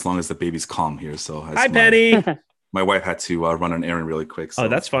going as long as the baby's calm here. So hi, Penny. My wife had to run an errand really quick. So. Oh,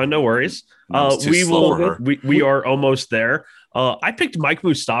 that's fine. No worries. We are almost there. I picked Mike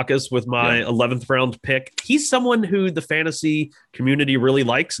Moustakas with my 11th round pick. He's someone who the fantasy community really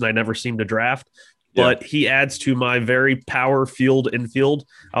likes, and I never seem to draft. But he adds to my very power field infield.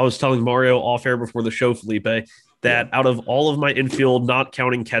 I was telling Mario off air before the show, Felipe, that out of all of my infield, not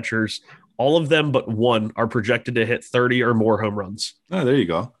counting catchers, all of them but one are projected to hit 30 or more home runs. Oh, there you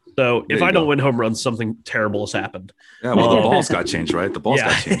go. So if I don't win home runs, something terrible has happened. Yeah, well, the balls got changed, right? The balls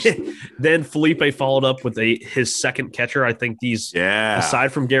got changed. Then Felipe followed up with his second catcher. I think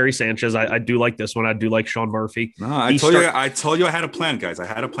aside from Gary Sanchez, I do like this one. I do like Sean Murphy. No, I told you I had a plan, guys. I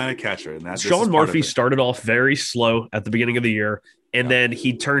had a plan at catcher. And Sean Murphy started off very slow at the beginning of the year. And then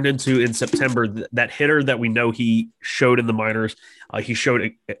he turned into, in September, that hitter that we know he showed in the minors. He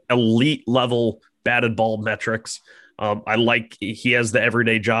showed elite level batted ball metrics. I like he has the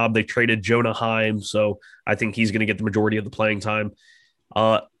everyday job. They traded Jonah Heim, so I think he's going to get the majority of the playing time.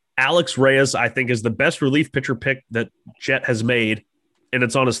 Alex Reyes, I think, is the best relief pitcher pick that Jet has made, and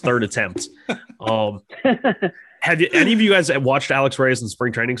it's on his third attempt. Have any of you guys watched Alex Reyes in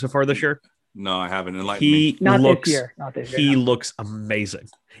spring training so far this year? No, I haven't. Enlightened me. He looks amazing.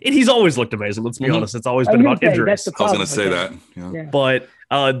 And he's always looked amazing. Let's be honest. It's always been about injuries. I was going to say that. Yeah. But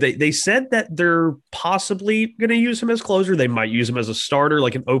they said that they're possibly going to use him as closer. They might use him as a starter,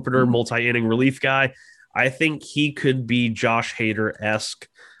 like an opener, multi-inning relief guy. I think he could be Josh Hader-esque,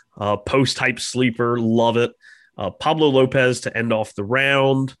 post-type sleeper. Love it. Pablo Lopez to end off the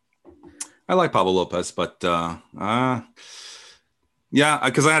round. I like Pablo Lopez, but yeah,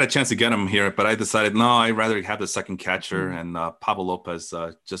 because I had a chance to get him here, but I decided, no, I'd rather have the second catcher, and Pablo Lopez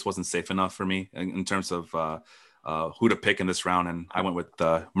just wasn't safe enough for me in terms of who to pick in this round, and I went with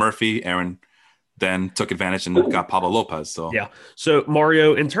Murphy. Aaron then took advantage and got Pablo Lopez. So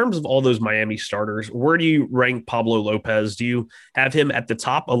Mario, in terms of all those Miami starters, where do you rank Pablo Lopez? Do you have him at the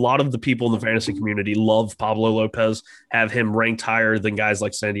top? A lot of the people in the fantasy community love Pablo Lopez, have him ranked higher than guys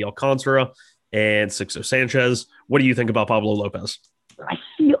like Sandy Alcantara and Sixto Sanchez. What do you think about Pablo Lopez? I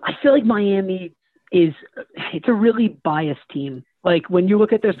feel like Miami it's a really biased team. Like when you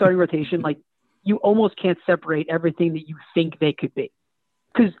look at their starting rotation, like you almost can't separate everything that you think they could be.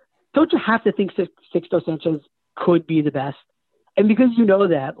 Because don't you have to think Sixto Sanchez could be the best? And because you know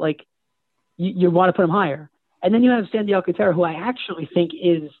that, like you want to put him higher. And then you have Sandy Alcantara, who I actually think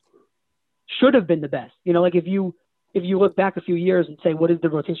is should have been the best. You know, like if you look back a few years and say, what is the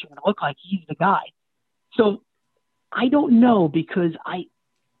rotation going to look like? He's the guy. So I don't know, because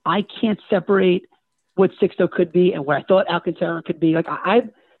I can't separate what Sixto could be and what I thought Alcantara could be. Like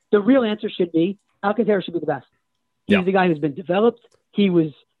the real answer should be Alcantara should be the best. He's the guy who's been developed. He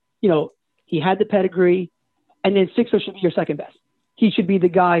was, he had the pedigree, and then Sixto should be your second best. He should be the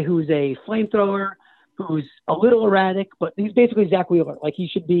guy who's a flamethrower, who's a little erratic, but he's basically Zach Wheeler. Like he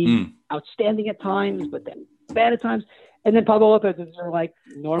should be outstanding at times, but then bad at times. And then Pablo Lopez is like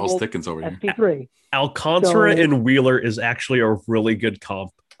normal Stickins over here. SP3. Alcantara and Wheeler is actually a really good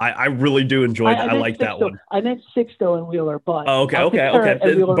comp. I really do enjoy that. I like that one. I meant Sixto and Wheeler, but okay.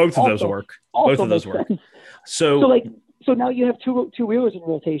 Both of those work. Both of those work. So now you have two Wheelers in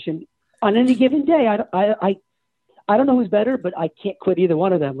rotation on any given day. I don't know who's better, but I can't quit either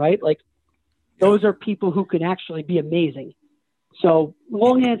one of them, right? Like those are people who can actually be amazing. So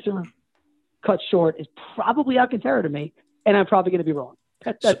long answer cut short is probably Alcantara to me, and I'm probably going to be wrong.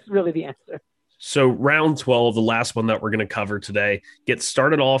 That's really the answer. So round 12, the last one that we're going to cover today, gets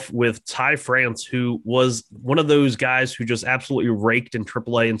started off with Ty France, who was one of those guys who just absolutely raked in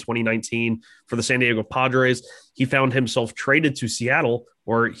AAA in 2019 for the San Diego Padres. He found himself traded to Seattle,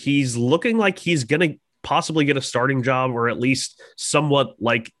 where he's looking like he's going to possibly get a starting job, or at least somewhat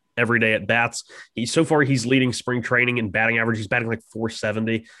like every day at bats. So far, he's leading spring training in batting average. He's batting like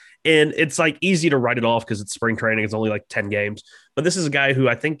 470. And it's like easy to write it off because it's spring training. It's only like 10 games. But this is a guy who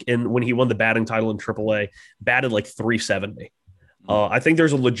I think when he won the batting title in AAA, batted like 370. I think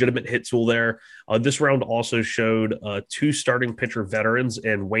there's a legitimate hit tool there. This round also showed two starting pitcher veterans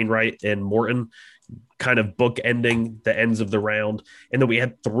in Wainwright and Morton, kind of bookending the ends of the round. And then we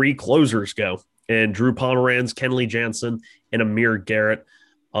had three closers go, and Drew Pomeranz, Kenley Jansen, and Amir Garrett.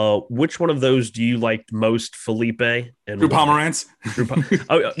 Which one of those do you like most, Felipe and Drew Pomeranz?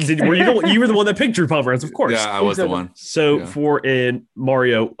 You were the one that picked Drew Pomeranz, of course. Yeah, I was the one. So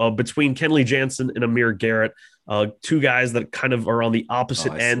Mario, between Kenley Jansen and Amir Garrett, two guys that kind of are on the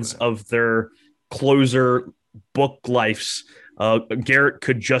opposite ends of their closer book lives. Garrett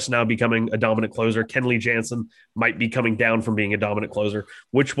could just now becoming a dominant closer. Kenley Jansen might be coming down from being a dominant closer.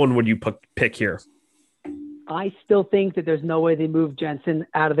 Which one would you pick here? I still think that there's no way they move Jensen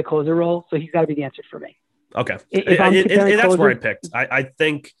out of the closer role, so he's got to be the answer for me. Okay. And that's where I picked. I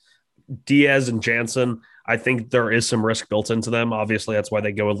think Diaz and Jansen, I think there is some risk built into them. Obviously, that's why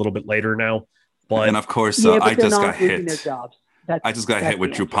they go a little bit later now. And of course, I just got hit. I just got hit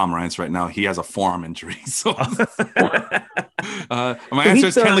with Drew Pomeranz right now. He has a forearm injury. So my answer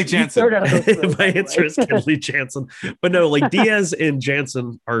is Kenley Jansen. My answer is Kenley Jansen. But no, like Diaz and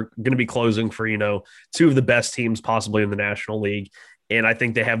Jansen are going to be closing for, two of the best teams possibly in the National League. And I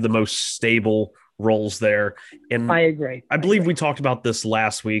think they have the most stable roles there. And I agree. I believe we talked about this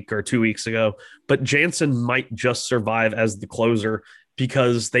last week or 2 weeks ago, but Jansen might just survive as the closer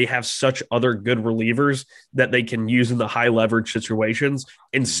because they have such other good relievers that they can use in the high leverage situations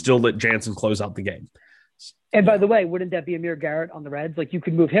and still let Jansen close out the game. And by the way, wouldn't that be Amir Garrett on the Reds? Like you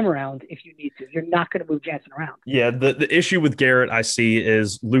could move him around if you need to. You're not going to move Jansen around. Yeah, the issue with Garrett I see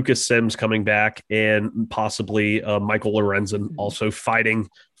is Lucas Sims coming back and possibly Michael Lorenzen also fighting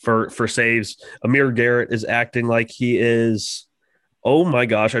for saves. Amir Garrett is acting like he is, oh my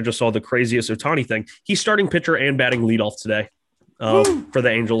gosh, I just saw the craziest Ohtani thing. He's starting pitcher and batting leadoff today. For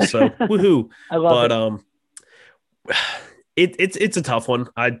the Angels, so woohoo! I love it. It's a tough one.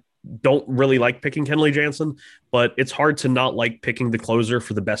 I don't really like picking Kenley Jansen, but it's hard to not like picking the closer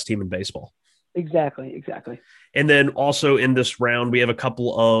for the best team in baseball. Exactly. And then also in this round, we have a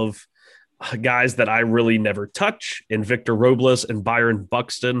couple of guys that I really never touch in Victor Robles and Byron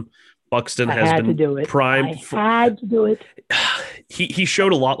Buxton. Buxton has been primed. I had to do it. He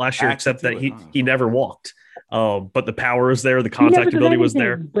showed a lot last year, except that he never walked. But the power is there. The contact ability was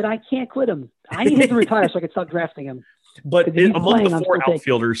there. But I can't quit him. I need him to retire so I can stop drafting him. But among the four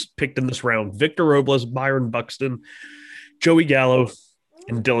outfielders picked in this round, Victor Robles, Byron Buxton, Joey Gallo,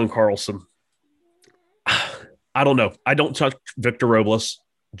 and Dylan Carlson. I don't know. I don't touch Victor Robles.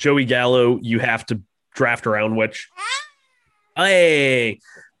 Joey Gallo, you have to draft around which. Hey.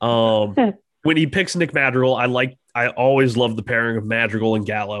 When he picks Nick Madrigal, I always love the pairing of Madrigal and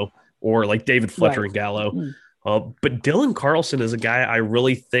Gallo, or like David Fletcher and Gallo. But Dylan Carlson is a guy I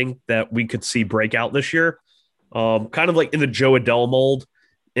really think that we could see break out this year. Kind of like in the Joe Adell mold,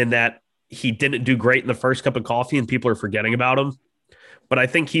 in that he didn't do great in the first cup of coffee and people are forgetting about him. But I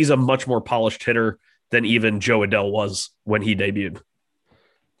think he's a much more polished hitter than even Joe Adell was when he debuted.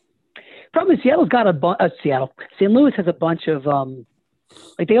 Problem is Seattle's got St. Louis has a bunch of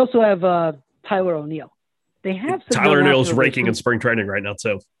they also have Tyler O'Neill. They have some Tyler young Neal's outfielders raking in spring training right now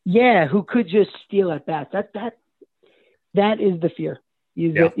too. Yeah, who could just steal at bats. That is the fear.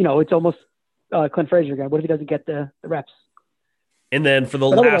 It's almost Clint Frazier again. What if he doesn't get the reps? And then for the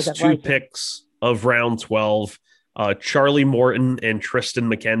last two picks of round 12, Charlie Morton and Tristan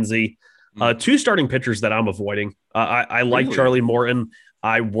McKenzie, two starting pitchers that I'm avoiding. I like Really? Charlie Morton.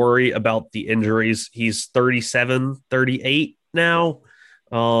 I worry about the injuries. He's 37, 38 now.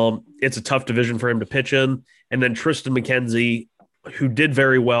 It's a tough division for him to pitch in. And then Tristan McKenzie, who did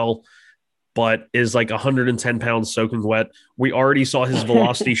very well, but is like 110 pounds soaking wet. We already saw his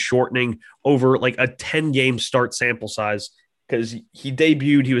velocity shortening over like a 10-game start sample size because he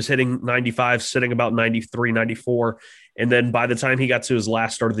debuted, he was hitting 95, sitting about 93, 94. And then by the time he got to his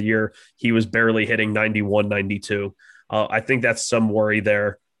last start of the year, he was barely hitting 91, 92. I think that's some worry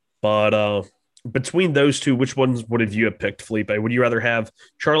there. But between those two, which ones would you have picked, Felipe? Would you rather have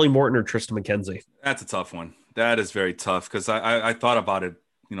Charlie Morton or Tristan McKenzie? That's a tough one. That is very tough because I thought about it,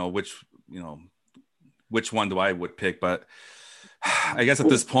 which one do I would pick, but I guess at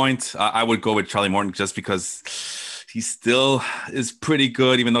this point I would go with Charlie Morton just because he still is pretty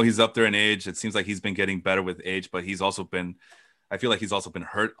good, even though he's up there in age. It seems like he's been getting better with age, but I feel like he's also been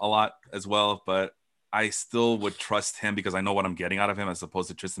hurt a lot as well, but I still would trust him because I know what I'm getting out of him as opposed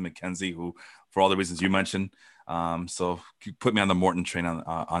to Tristan McKenzie, who, for all the reasons you mentioned. So you put me on the Morton train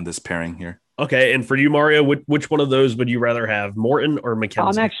on this pairing here. Okay, and for you, Mario, which one of those would you rather have, Morton or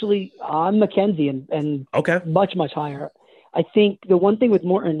McKenzie? I'm McKenzie and okay, much much higher. I think the one thing with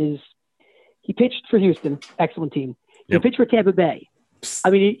Morton is he pitched for Houston, excellent team. He pitched for Tampa Bay. I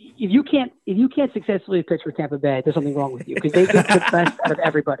mean, if you can't successfully pitch for Tampa Bay, there's something wrong with you because they get the best out of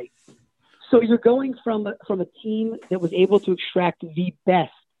everybody. So you're going from a team that was able to extract the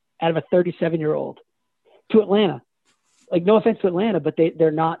best out of a 37-year-old to Atlanta. Like, no offense to Atlanta, but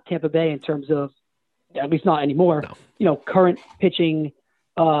they're not Tampa Bay in terms of, at least not anymore. No. Current pitching,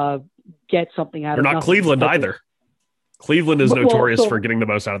 get something out of it. They're not Cleveland either. Cleveland is notorious for getting the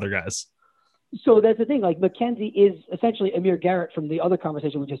most out of their guys. So that's the thing. Like, McKenzie is essentially Amir Garrett from the other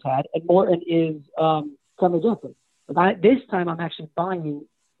conversation we just had, and Morton is Cameron Johnson. This time I'm actually buying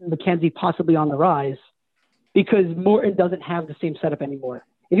McKenzie possibly on the rise because Morton doesn't have the same setup anymore.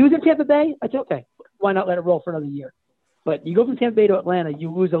 If he was in Tampa Bay, I'd say, okay, why not let it roll for another year? But you go from Tampa Bay to Atlanta,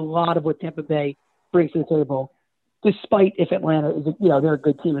 you lose a lot of what Tampa Bay brings to the table, despite if Atlanta is, they're a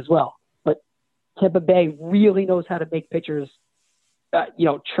good team as well. But Tampa Bay really knows how to make pitchers,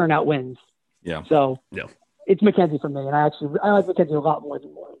 churn out wins. Yeah. So it's McKenzie for me, and I like McKenzie a lot more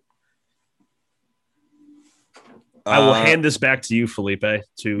than Morton. I will hand this back to you, Felipe,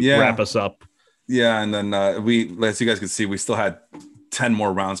 to wrap us up. Yeah, and then as you guys can see, we still had 10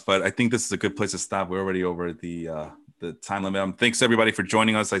 more rounds, but I think this is a good place to stop. We're already over the time limit. Thanks everybody for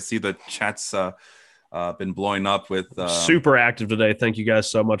joining us. I see the chat's been blowing up with super active today. Thank you guys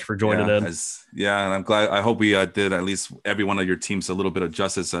so much for joining in. And I'm glad. I hope we did at least every one of your teams a little bit of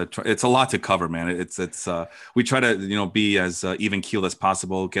justice. It's a lot to cover, man. It's we try to be as even keeled as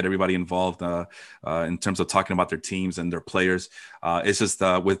possible, get everybody involved in terms of talking about their teams and their players. It's just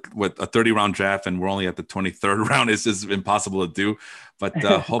with a 30-round draft and we're only at the 23rd round, it's just impossible to do. But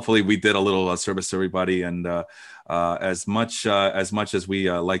hopefully we did a little service to everybody. And as much as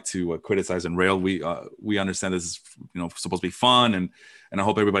we like to criticize and rail, we understand this is supposed to be fun, and I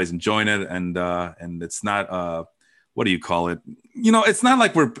hope everybody's enjoying it. And it's not what do you call it? It's not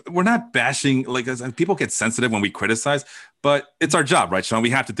like we're not bashing. Like, people get sensitive when we criticize, but it's our job, right, Sean?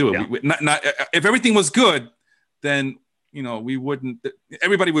 We have to do it. Yeah. If everything was good, then we wouldn't.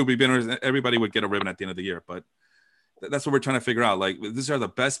 Everybody would be winners. Everybody would get a ribbon at the end of the year. But that's what we're trying to figure out. Like, these are the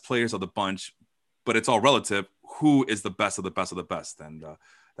best players of the bunch, but it's all relative. Who is the best of the best of the best? And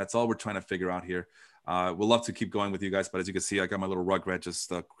that's all we're trying to figure out here. We'll love to keep going with you guys, but as you can see, I got my little rugrat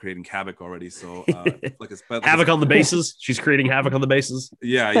just creating havoc already. So havoc on the bases. She's creating havoc on the bases.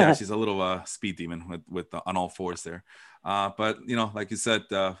 Yeah. She's a little speed demon with on all fours there. But like you said,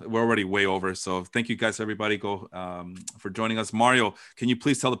 we're already way over. So thank you guys, everybody, for joining us. Mario, can you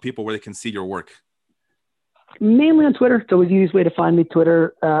please tell the people where they can see your work? Mainly on Twitter. It's always the easiest way to find me.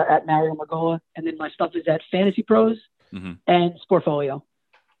 Twitter at Mario Margola, and then my stuff is at Fantasy Pros and Sportfolio.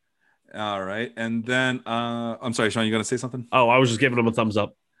 All right, and then I'm sorry, Sean, you gonna say something? Oh, I was just giving him a thumbs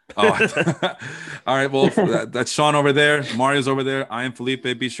up. Oh, all right. Well, that's Sean over there. Mario's over there. I am Felipe.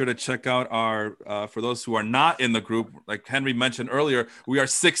 Be sure to check out our, for those who are not in the group, like Henry mentioned earlier, we are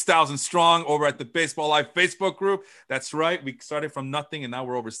 6,000 strong over at the Baseball Life Facebook group. That's right. We started from nothing and now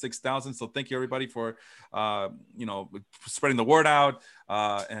we're over 6,000. So thank you everybody for, spreading the word out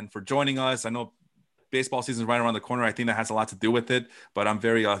and for joining us. I know baseball season is right around the corner. I think that has a lot to do with it, but I'm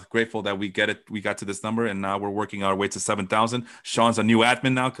very grateful that we got to this number, and now we're working our way to 7,000. Sean's a new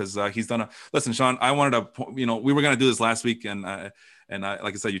admin now because he's done listen, Sean, I wanted to, we were going to do this last week, and I,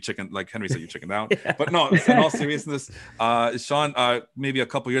 like I said, like Henry said, you chickened out. Yeah. But no, in all seriousness, Sean, maybe a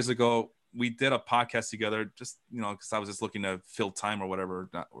couple years ago, we did a podcast together, just, because I was just looking to fill time or whatever,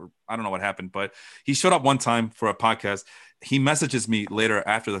 or I don't know what happened, but he showed up one time for a podcast. He messages me later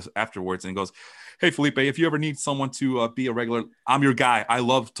afterwards and goes, "Hey, Felipe, if you ever need someone to be a regular, I'm your guy. I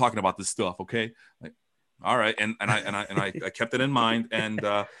love talking about this stuff." Okay. Like, all right. And I kept it in mind.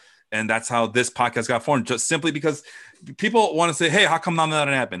 And that's how this podcast got formed, just simply because people want to say, "Hey, how come I'm not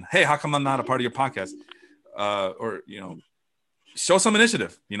an admin? Hey, how come I'm not a part of your podcast?" Or, show some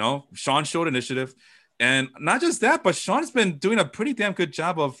initiative. Sean showed initiative, and not just that, but Sean's been doing a pretty damn good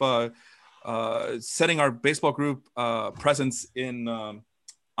job of setting our baseball group presence in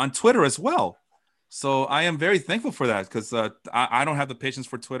on Twitter as well. So I am very thankful for that, because I don't have the patience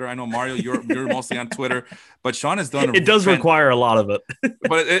for Twitter. I know, Mario, you're mostly on Twitter, but Sean has done. It does require a lot of it.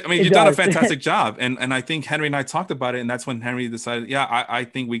 But you've done a fantastic job, and I think Henry and I talked about it, and that's when Henry decided, I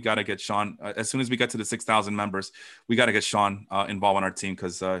think we got to get Sean as soon as we get to the 6,000 members. We got to get Sean involved on our team,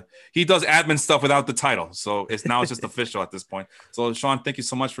 because he does admin stuff without the title, so it's just official at this point. So Sean, thank you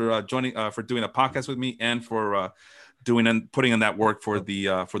so much for joining, for doing a podcast with me, and for doing and putting in that work for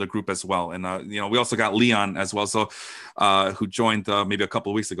the group as well. And we also got Leon as well, so who joined maybe a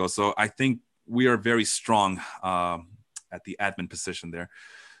couple of weeks ago. So I think we are very strong at the admin position there.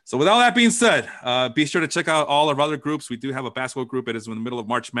 So with all that being said, be sure to check out all our other groups. We do have a basketball group. It is in the middle of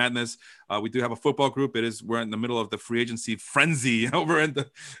March Madness. We do have a football group. We're in the middle of the free agency frenzy over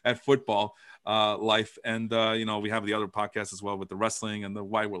at Football Life. And we have the other podcasts as well, with the wrestling and the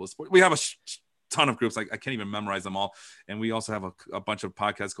wide world of sport. We have a ton of groups. I can't even memorize them all. And we also have a bunch of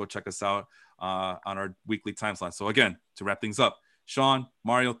podcasts. Go check us out on our weekly time slot. So again, to wrap things up, Sean,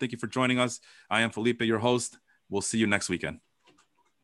 Mario, thank you for joining us. I am Felipe, your host. We'll see you next weekend.